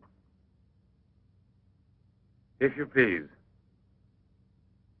 If you please.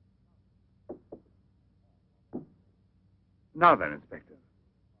 Now then, Inspector.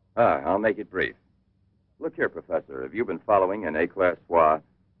 I'll make it brief. Look here, Professor. Have you been following in A-Class Soir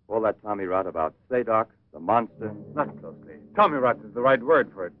all that Tommy rot about Seddok, the monster? Not closely. Tommy rot is the right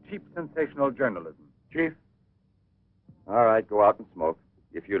word for it. Cheap, sensational journalism. Chief? All right, go out and smoke.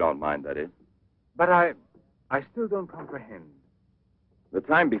 If you don't mind, that is. But I still don't comprehend. The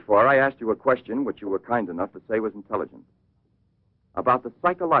time before, I asked you a question which you were kind enough to say was intelligent. About the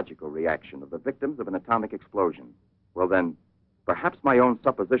psychological reaction of the victims of an atomic explosion. Well, then, perhaps my own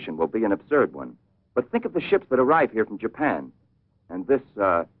supposition will be an absurd one. But think of the ships that arrive here from Japan. And this,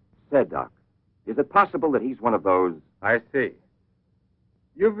 Seddok. Is it possible that he's one of those? I see.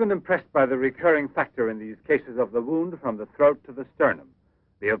 You've been impressed by the recurring factor in these cases of the wound from the throat to the sternum.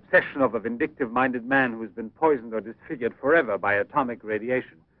 The obsession of a vindictive-minded man who's been poisoned or disfigured forever by atomic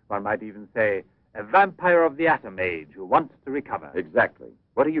radiation. One might even say, a vampire of the atom age who wants to recover. Exactly.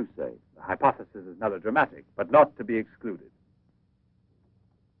 What do you say? The hypothesis is melodramatic, but not to be excluded.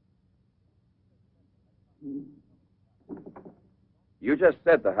 You just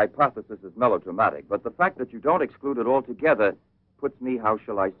said the hypothesis is melodramatic, but the fact that you don't exclude it altogether puts me, how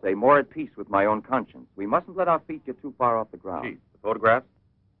shall I say, more at peace with my own conscience. We mustn't let our feet get too far off the ground. Chief, the photographs?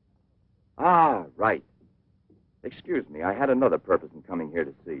 Ah, right. Excuse me, I had another purpose in coming here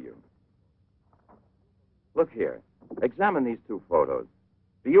to see you. Look here. Examine these two photos.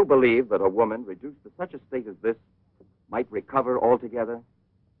 Do you believe that a woman reduced to such a state as this might recover altogether?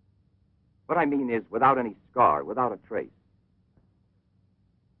 What I mean is without any scar, without a trace.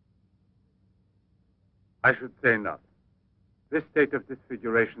 I should say not. This state of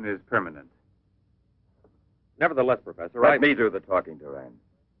disfiguration is permanent. Nevertheless, Professor, Let me do the talking, Duran.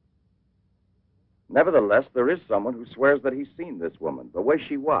 Nevertheless, there is someone who swears that he's seen this woman, the way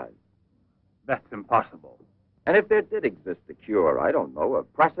she was. That's impossible. And if there did exist a cure, I don't know, a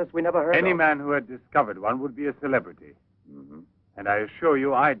process we never heard of. Any man who had discovered one would be a celebrity. Mm-hmm. And I assure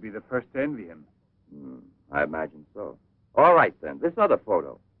you I'd be the first to envy him. I imagine so. All right, then. This other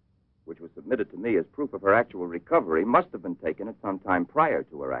photo, which was submitted to me as proof of her actual recovery, must have been taken at some time prior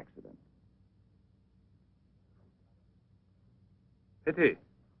to her accident. Pity.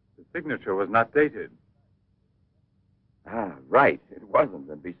 The signature was not dated. Ah, right. It wasn't.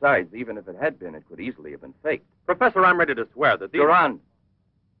 And besides, even if it had been, it could easily have been faked. Professor, I'm ready to swear that these... Duran!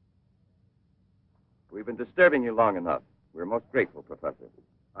 We've been disturbing you long enough. We're most grateful, Professor.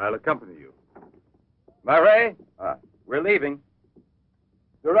 I'll accompany you. Murray! We're leaving.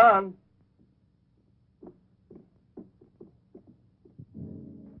 Duran!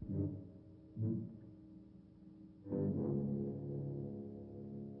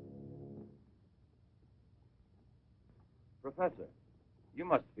 Professor, you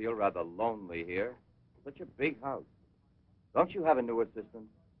must feel rather lonely here. Such a big house. Don't you have a new assistant?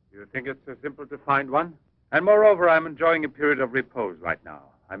 You think it's so simple to find one? And moreover, I'm enjoying a period of repose right now.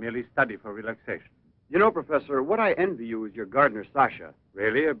 I merely study for relaxation. You know, Professor, what I envy you is your gardener, Sasha.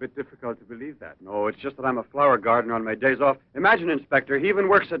 Really? A bit difficult to believe that. No, it's just that I'm a flower gardener on my days off. Imagine, Inspector, he even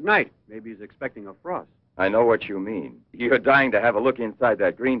works at night. Maybe he's expecting a frost. I know what you mean. You're dying to have a look inside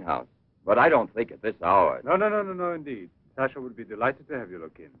that greenhouse. But I don't think at this hour. No, indeed. Sasha would be delighted to have you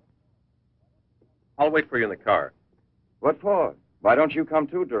look in. I'll wait for you in the car. What for? Why don't you come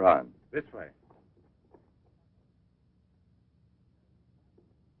too, Duran? This way.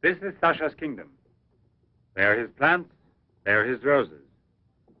 This is Sasha's kingdom. There are his plants, there are his roses.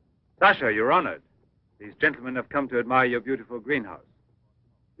 Sasha, you're honored. These gentlemen have come to admire your beautiful greenhouse.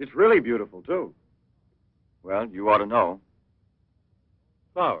 It's really beautiful, too. Well, you ought to know.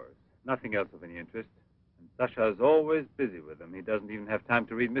 Flowers, nothing else of any interest. And Sasha is always busy with them. He doesn't even have time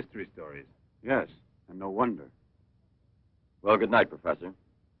to read mystery stories. Yes, and no wonder. Well, good night, Professor.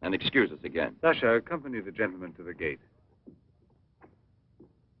 And excuse us again. Sasha, accompany the gentleman to the gate.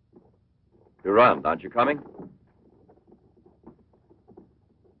 Duran, aren't you coming?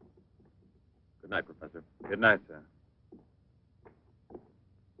 Good night, Professor. Good night, sir.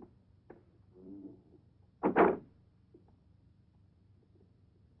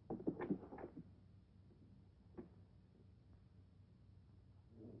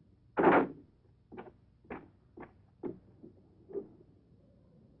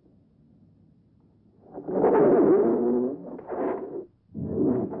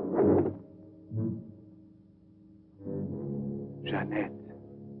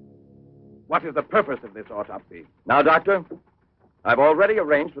 What is the purpose of this autopsy? Now, Doctor, I've already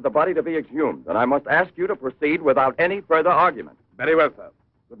arranged for the body to be exhumed, and I must ask you to proceed without any further argument. Very well, sir.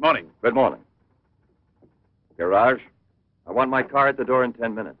 Good morning. Good morning. Garage, I want my car at the door in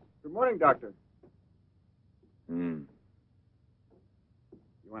 10 minutes. Good morning, Doctor. Hmm.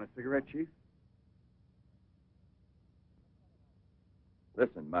 You want a cigarette, Chief?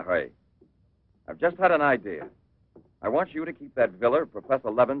 Listen, Marais, I've just had an idea. I want you to keep that villa of Professor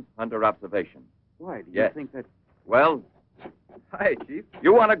Levin's under observation. Why? Do you Yes. think that... Well, Hi, Chief.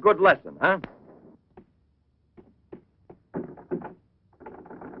 you want a good lesson, huh?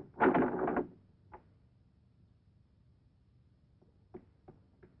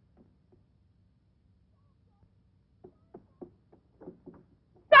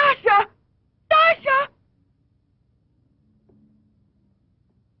 Sasha! Sasha!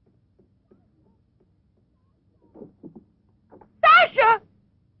 Sasha!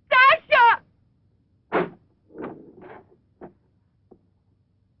 Sasha!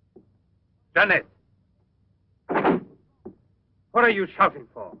 Janet! What are you shouting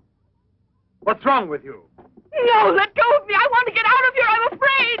for? What's wrong with you? No, let go of me. I want to get out of here. I'm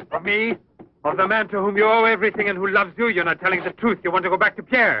afraid. Of me? Of the man to whom you owe everything and who loves you? You're not telling the truth. You want to go back to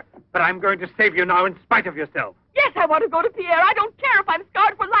Pierre. But I'm going to save you now in spite of yourself. Yes, I want to go to Pierre. I don't care if I'm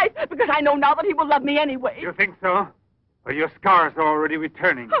scarred for life, because I know now that he will love me anyway. You think so? Well, your scars are already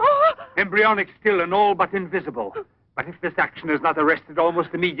returning. Embryonic still and all but invisible. But if this action is not arrested almost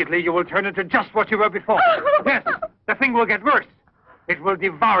immediately, you will turn into just what you were before. Yes, the thing will get worse. It will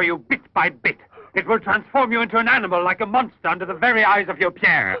devour you bit by bit. It will transform you into an animal, like a monster, under the very eyes of your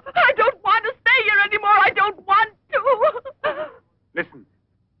Pierre. I don't want to stay here anymore. I don't want to. Listen.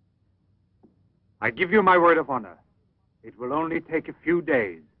 I give you my word of honor. It will only take a few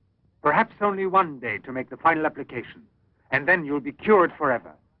days, perhaps only one day, to make the final application. And then you'll be cured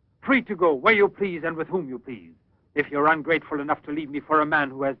forever, free to go where you please and with whom you please. If you're ungrateful enough to leave me for a man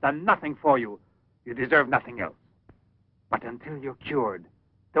who has done nothing for you, you deserve nothing else. But until you're cured,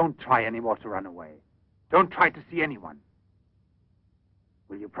 don't try any more to run away. Don't try to see anyone.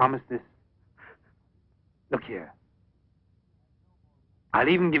 Will you promise this? Look here. I'll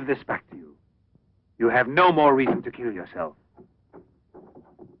even give this back to you. You have no more reason to kill yourself.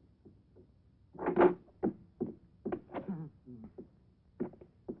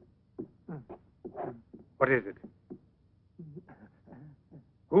 What is it?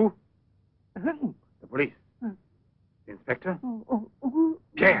 Who? The police. The inspector?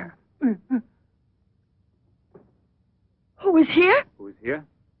 Pierre. Who is here? Who is here?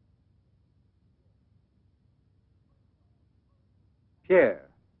 Pierre.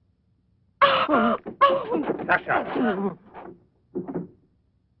 Sasha.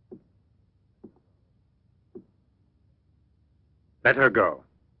 Let her go.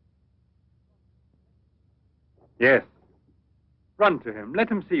 Yes. Run to him. Let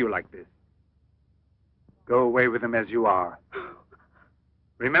him see you like this. Go away with him as you are.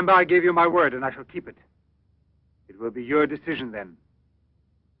 Remember, I gave you my word, and I shall keep it. It will be your decision then.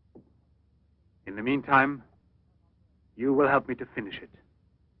 In the meantime, you will help me to finish it.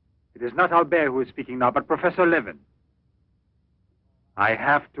 It is not Albert who is speaking now, but Professor Levin. I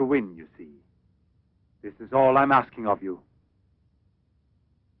have to win, you see. This is all I'm asking of you.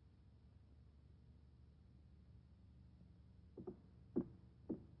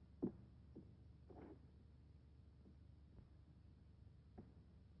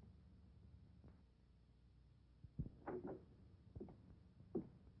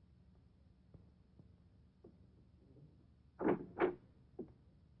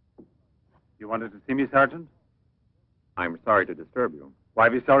 You wanted to see me, Sergeant? I'm sorry to disturb you. Why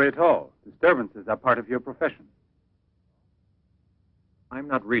be sorry at all? Disturbances are part of your profession. I'm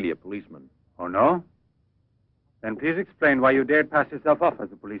not really a policeman. Oh, no? Then please explain why you dared pass yourself off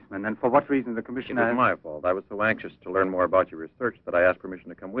as a policeman, and for what reason the It commissioner... was my fault. I was so anxious to learn more about your research that I asked permission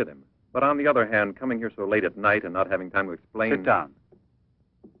to come with him. But on the other hand, coming here so late at night and not having time to explain... Sit down.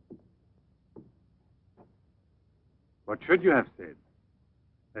 What should you have said?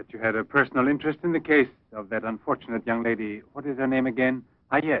 That you had a personal interest in the case of that unfortunate young lady. What is her name again?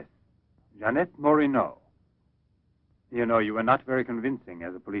 Ah, yes. Jeanette Moreno. You know, you were not very convincing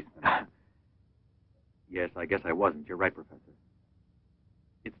as a policeman. Yes, I guess I wasn't. You're right, Professor.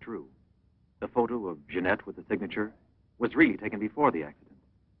 It's true. The photo of Jeanette with the signature was really taken before the accident.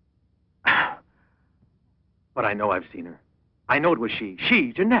 But I know I've seen her. I know it was she,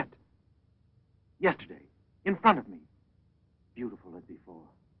 Jeanette. Yesterday, in front of me. Beautiful as before.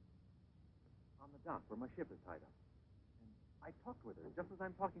 On the dock where my ship is tied up. And I talked with her just as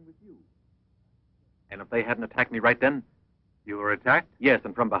I'm talking with you. And if they hadn't attacked me right then... You were attacked? Yes,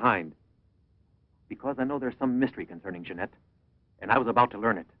 and from behind. Because I know there's some mystery concerning Jeanette, and I was about to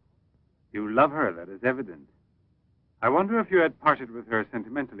learn it. You love her, that is evident. I wonder if you had parted with her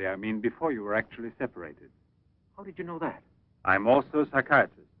sentimentally, I mean, before you were actually separated. How did you know that? I'm also a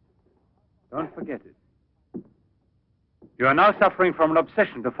psychiatrist. Don't forget it. You are now suffering from an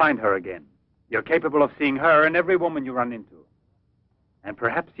obsession to find her again. You're capable of seeing her and every woman you run into. And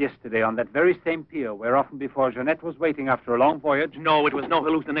perhaps yesterday on that very same pier where often before Jeanette was waiting after a long voyage... No, it was no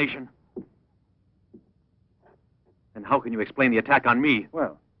hallucination. And how can you explain the attack on me?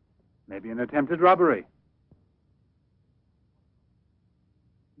 Well, maybe an attempted robbery.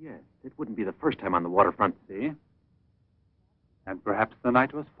 Yes, it wouldn't be the first time on the waterfront. See? And perhaps the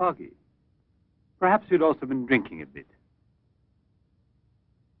night was foggy. Perhaps you'd also been drinking a bit.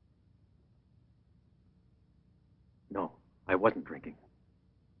 No, I wasn't drinking.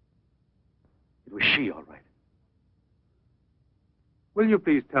 It was she, all right. Will you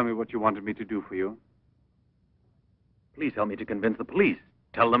please tell me what you wanted me to do for you? Please help me to convince the police.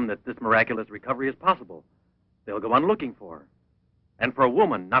 Tell them that this miraculous recovery is possible. They'll go on looking for her. And for a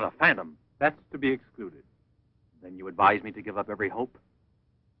woman, not a phantom. That's to be excluded. Then you advise me to give up every hope?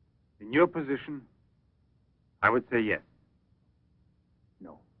 In your position, I would say yes.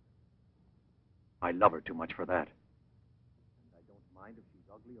 No. I love her too much for that. And I don't mind if she's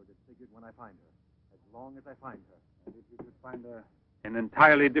ugly or disfigured when I find her, as long as I find her. And if you could find an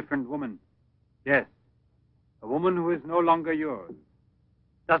entirely different woman, yes. A woman who is no longer yours,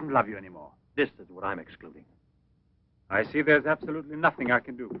 doesn't love you anymore. This is what I'm excluding. I see there's absolutely nothing I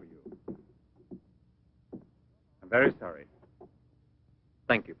can do for you. I'm very sorry.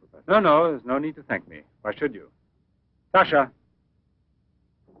 Thank you, Professor. No, there's no need to thank me. Why should you? Sasha.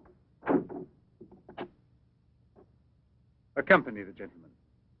 Accompany the gentleman.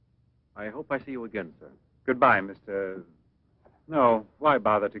 I hope I see you again, sir. Goodbye, Mr... No, why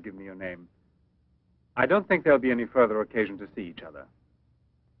bother to give me your name? I don't think there'll be any further occasion to see each other.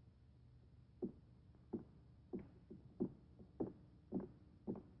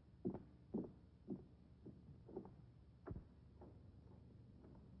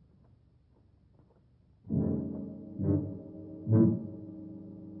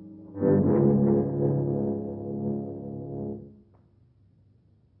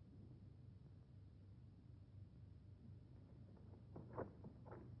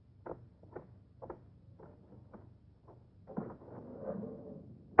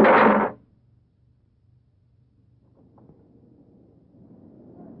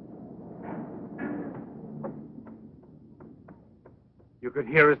 You could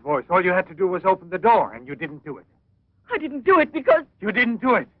hear his voice. All you had to do was open the door, and you didn't do it. I didn't do it because... You didn't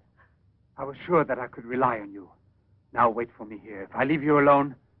do it. I was sure that I could rely on you. Now wait for me here. If I leave you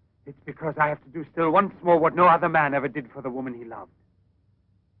alone, it's because I have to do still once more what no other man ever did for the woman he loved.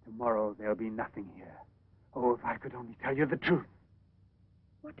 Tomorrow there'll be nothing here. Oh, if I could only tell you the truth.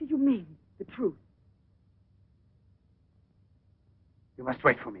 What do you mean, the truth? You must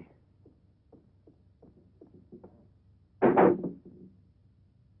wait for me.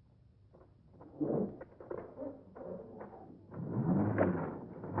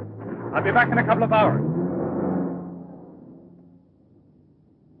 I'll be back in a couple of hours.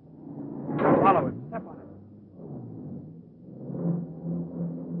 Follow it. Step on it.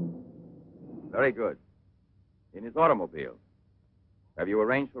 Very good. In his automobile. Have you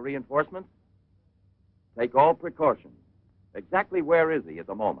arranged for reinforcements? Take all precautions. Exactly where is he at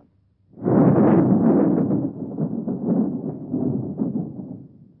the moment?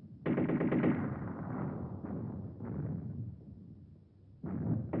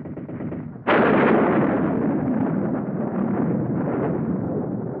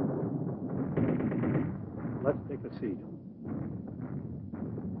 Let's take a seat.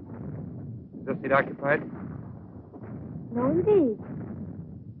 Is the seat occupied? No, indeed.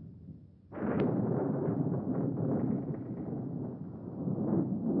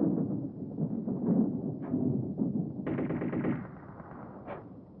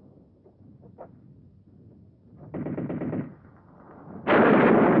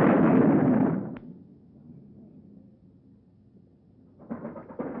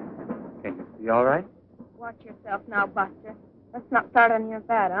 Can you see all right? Watch yourself now, Buster. Let's not start on your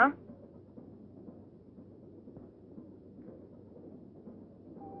bed, huh?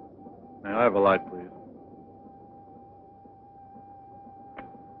 May I have a light, please?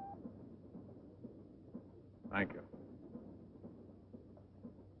 Thank you.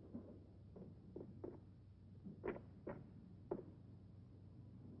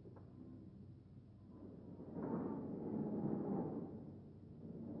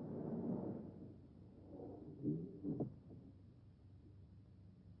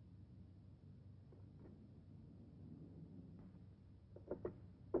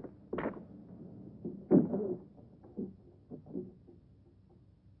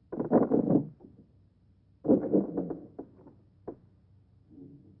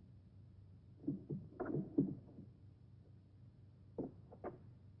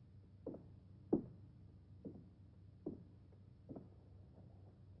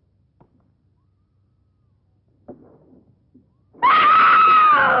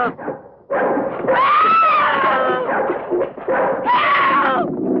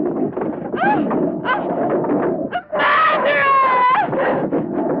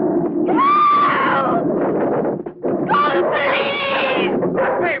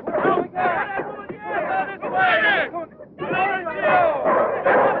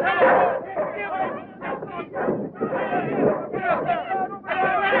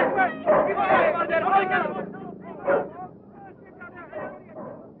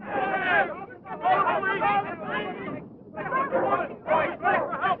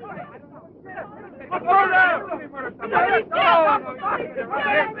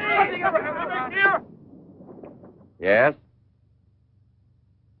 Yes?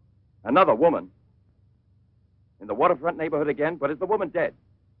 Another woman? In the waterfront neighborhood again? But is the woman dead?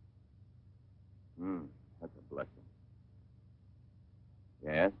 That's a blessing.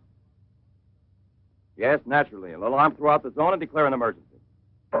 Yes? Yes, naturally. An alarm throughout the zone and declare an emergency.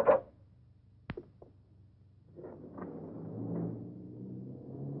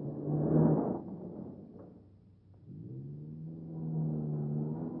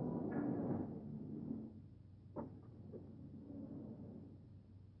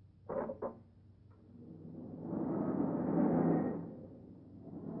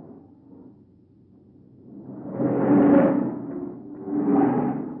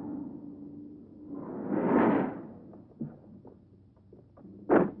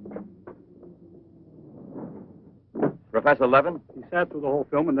 Professor Levin? He sat through the whole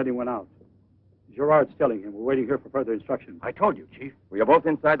film and then he went out. Gerard's telling him. We're waiting here for further instructions. I told you, Chief. Were you both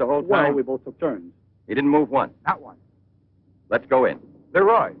inside the whole time? Well, we both took turns. He didn't move once. Not one. Let's go in.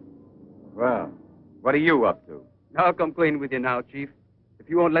 Leroy. Well, what are you up to? I'll come clean with you now, Chief. If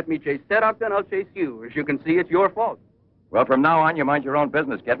you won't let me chase Seddok, then I'll chase you. As you can see, it's your fault. Well, from now on, you mind your own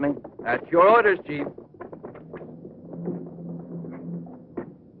business, get me? That's your orders, Chief.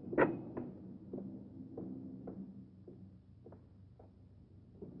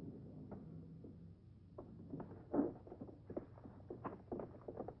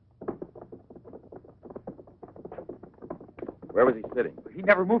 Where was he sitting? He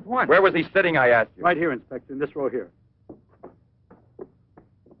never moved once. Where was he sitting, I asked you? Right here, Inspector, in this row here.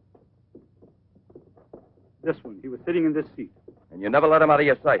 This one. He was sitting in this seat. And you never let him out of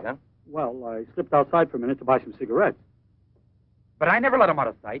your sight, huh? Well, I slipped outside for a minute to buy some cigarettes. But I never let him out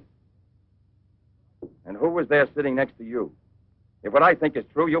of sight. And who was there sitting next to you? If what I think is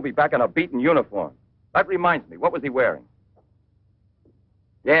true, you'll be back in a beaten uniform. That reminds me, what was he wearing?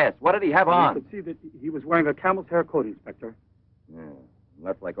 Yes, what did he have on? You could see that he was wearing a camel's hair coat, Inspector. Yeah,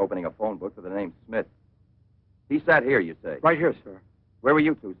 that's like opening a phone book with the name Smith. He sat here, you say? Right here, sir. Where were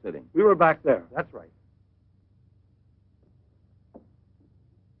you two sitting? We were back there. That's right.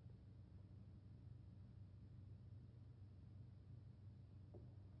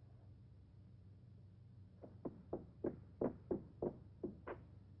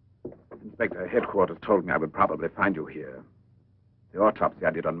 Inspector, headquarters told me I would probably find you here. The autopsy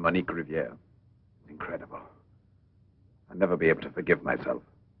I did on Monique Riviere. It's incredible. I'll never be able to forgive myself.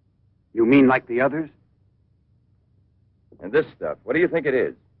 You mean like the others? And this stuff, what do you think it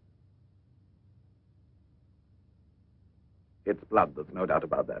is? It's blood, there's no doubt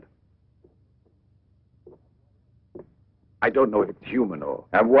about that. I don't know if it's human or...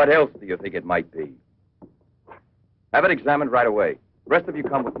 And what else do you think it might be? Have it examined right away. The rest of you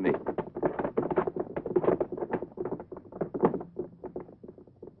come with me.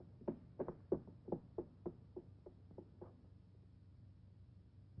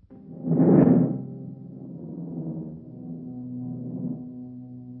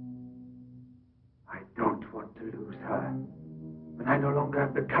 But I no longer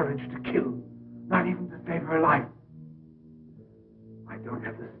have the courage to kill, not even to save her life. I don't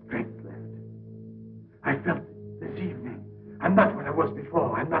have the strength left. I felt it this evening. I'm not what I was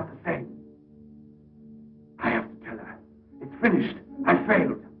before. I'm not the same. I have to tell her. It's finished. I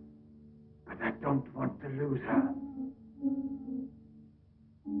failed. But I don't want to lose her.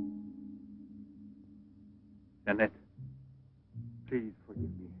 Jeanette, please forgive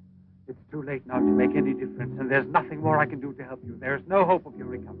me. It's too late now to make any difference, and there's nothing more I can do to help you. There's no hope of your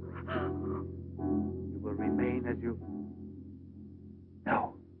recovery. You will remain as you...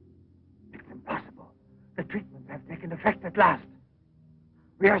 No. It's impossible. The treatments have taken effect at last.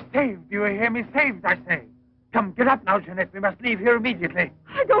 We are saved. Do you hear me? Saved, I say. Come, get up now, Jeanette. We must leave here immediately.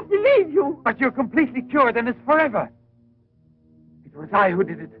 I don't believe you. But you're completely cured, and it's forever. It was I who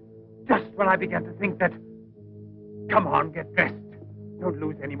did it. Just when I began to think that... Come on, get dressed. Don't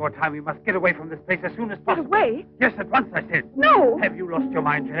lose any more time. We must get away from this place as soon as possible. Get away? Yes, at once, I said. No. Have you lost your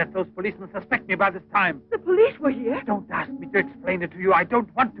mind, Jeanette? Those policemen suspect me by this time. The police were here. Don't ask me to explain it to you. I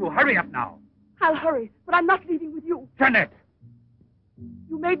don't want to. Hurry up now. I'll hurry, but I'm not leaving with you. Jeanette!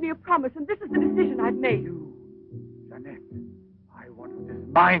 You made me a promise, and this is the decision I've made. You, Jeanette, I want to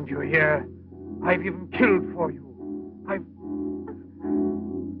dismind you here. I've even killed for you.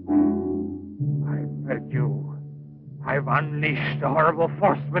 fed you. I've unleashed a horrible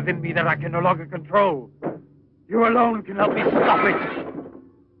force within me that I can no longer control. You alone can help me stop it.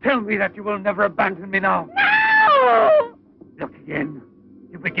 Tell me that you will never abandon me now. No! Look again.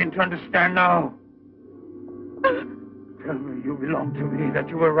 You begin to understand now. Tell me you belong to me, that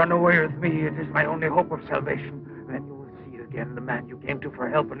you will run away with me. It is my only hope of salvation. Then you will see again the man you came to for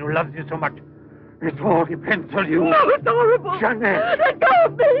help and who loves you so much. It all depends on you. No, it's horrible. Jeanette. Let go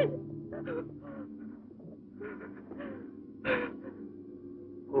of me.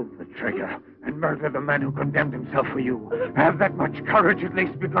 Pull the trigger and murder the man who condemned himself for you. Have that much courage at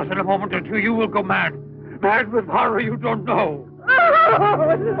least, because in a moment or two you will go mad. Mad with horror you don't know.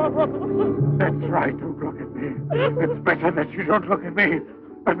 Oh, no. That's right, don't look at me. It's better that you don't look at me.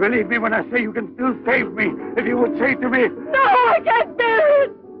 But believe me when I say you can still save me, if you would say to me... No, I can't bear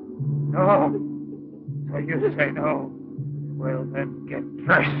it. No. So you say no. Well, then get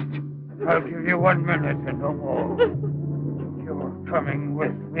dressed. I'll give you 1 minute and no more. You're coming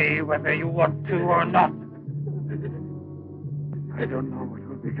with me whether you want to or not. I don't know what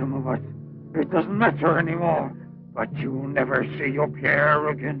will become of us. It doesn't matter anymore. But you'll never see your Pierre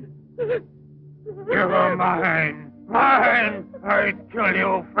again. You're mine. Mine! I'd kill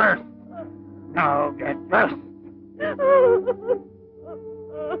you first. Now get dressed.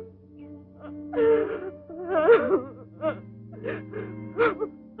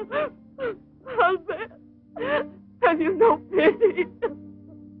 Albert, have you no pity?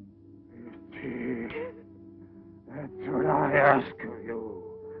 Pity? That's what I ask of you.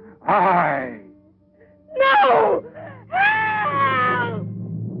 I... No! Help!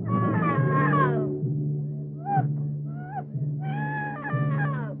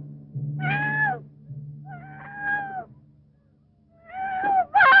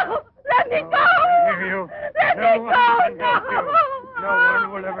 Let me go! Hear you. Let me go! No! No one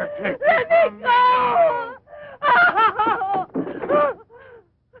will ever take you Let from me me go! now.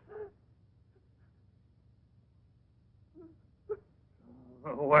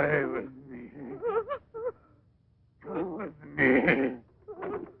 Away with me. Go with me.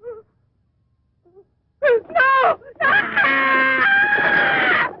 No! No!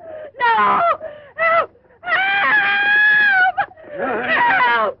 No! Help! Help!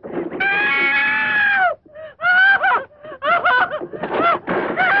 Help!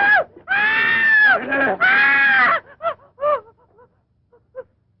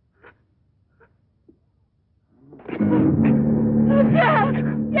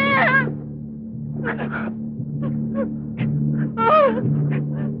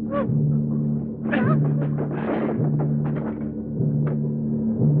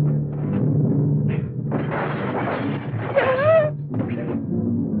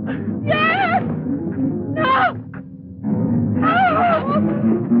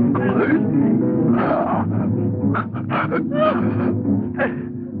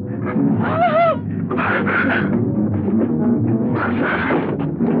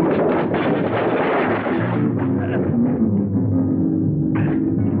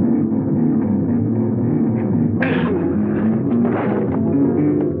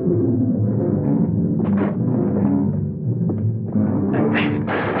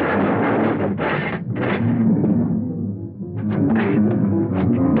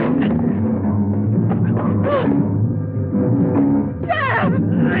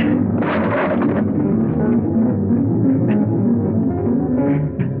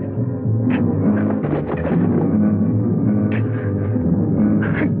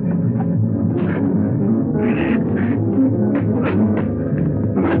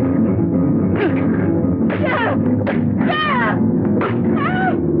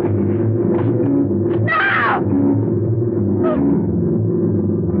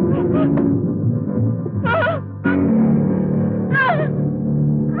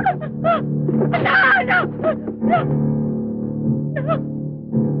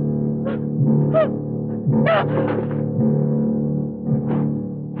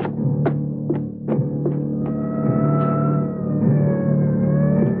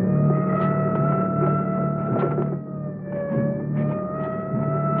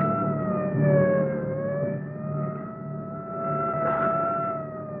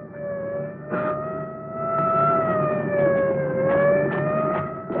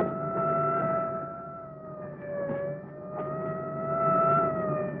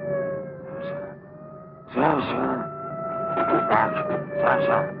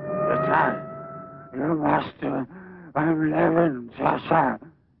 Sasha, the time. Your master. I'm Levin, Sasha.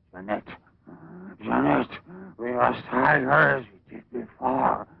 Jeanette, we must hide her as we did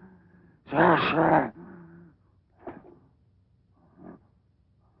before. Sasha.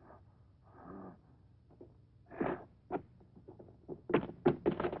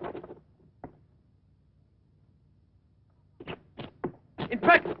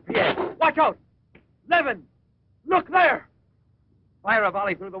 Watch out! Levin! Look there! Fire a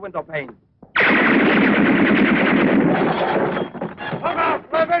volley through the window pane. Come out,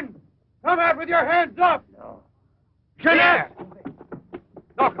 Levin! Come out with your hands up! No. Jeanette!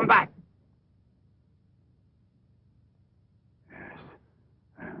 No, come back.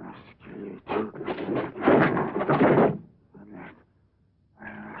 I must kill you too. I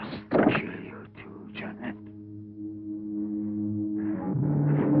must kill you too, Jeanette.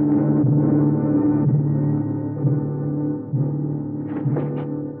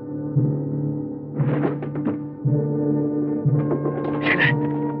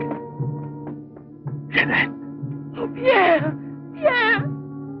 Jeanette. Oh, Pierre! Pierre!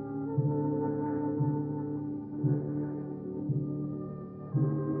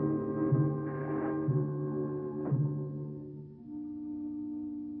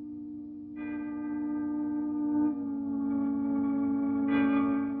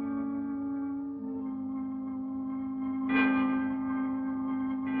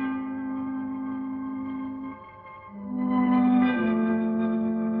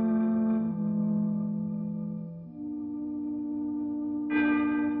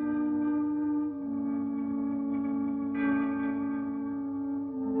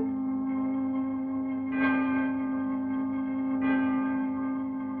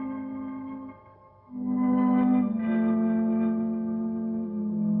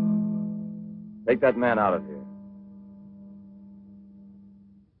 Take that man out of here.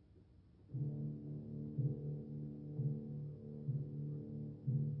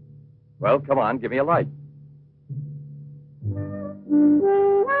 Well, come on, give me a light.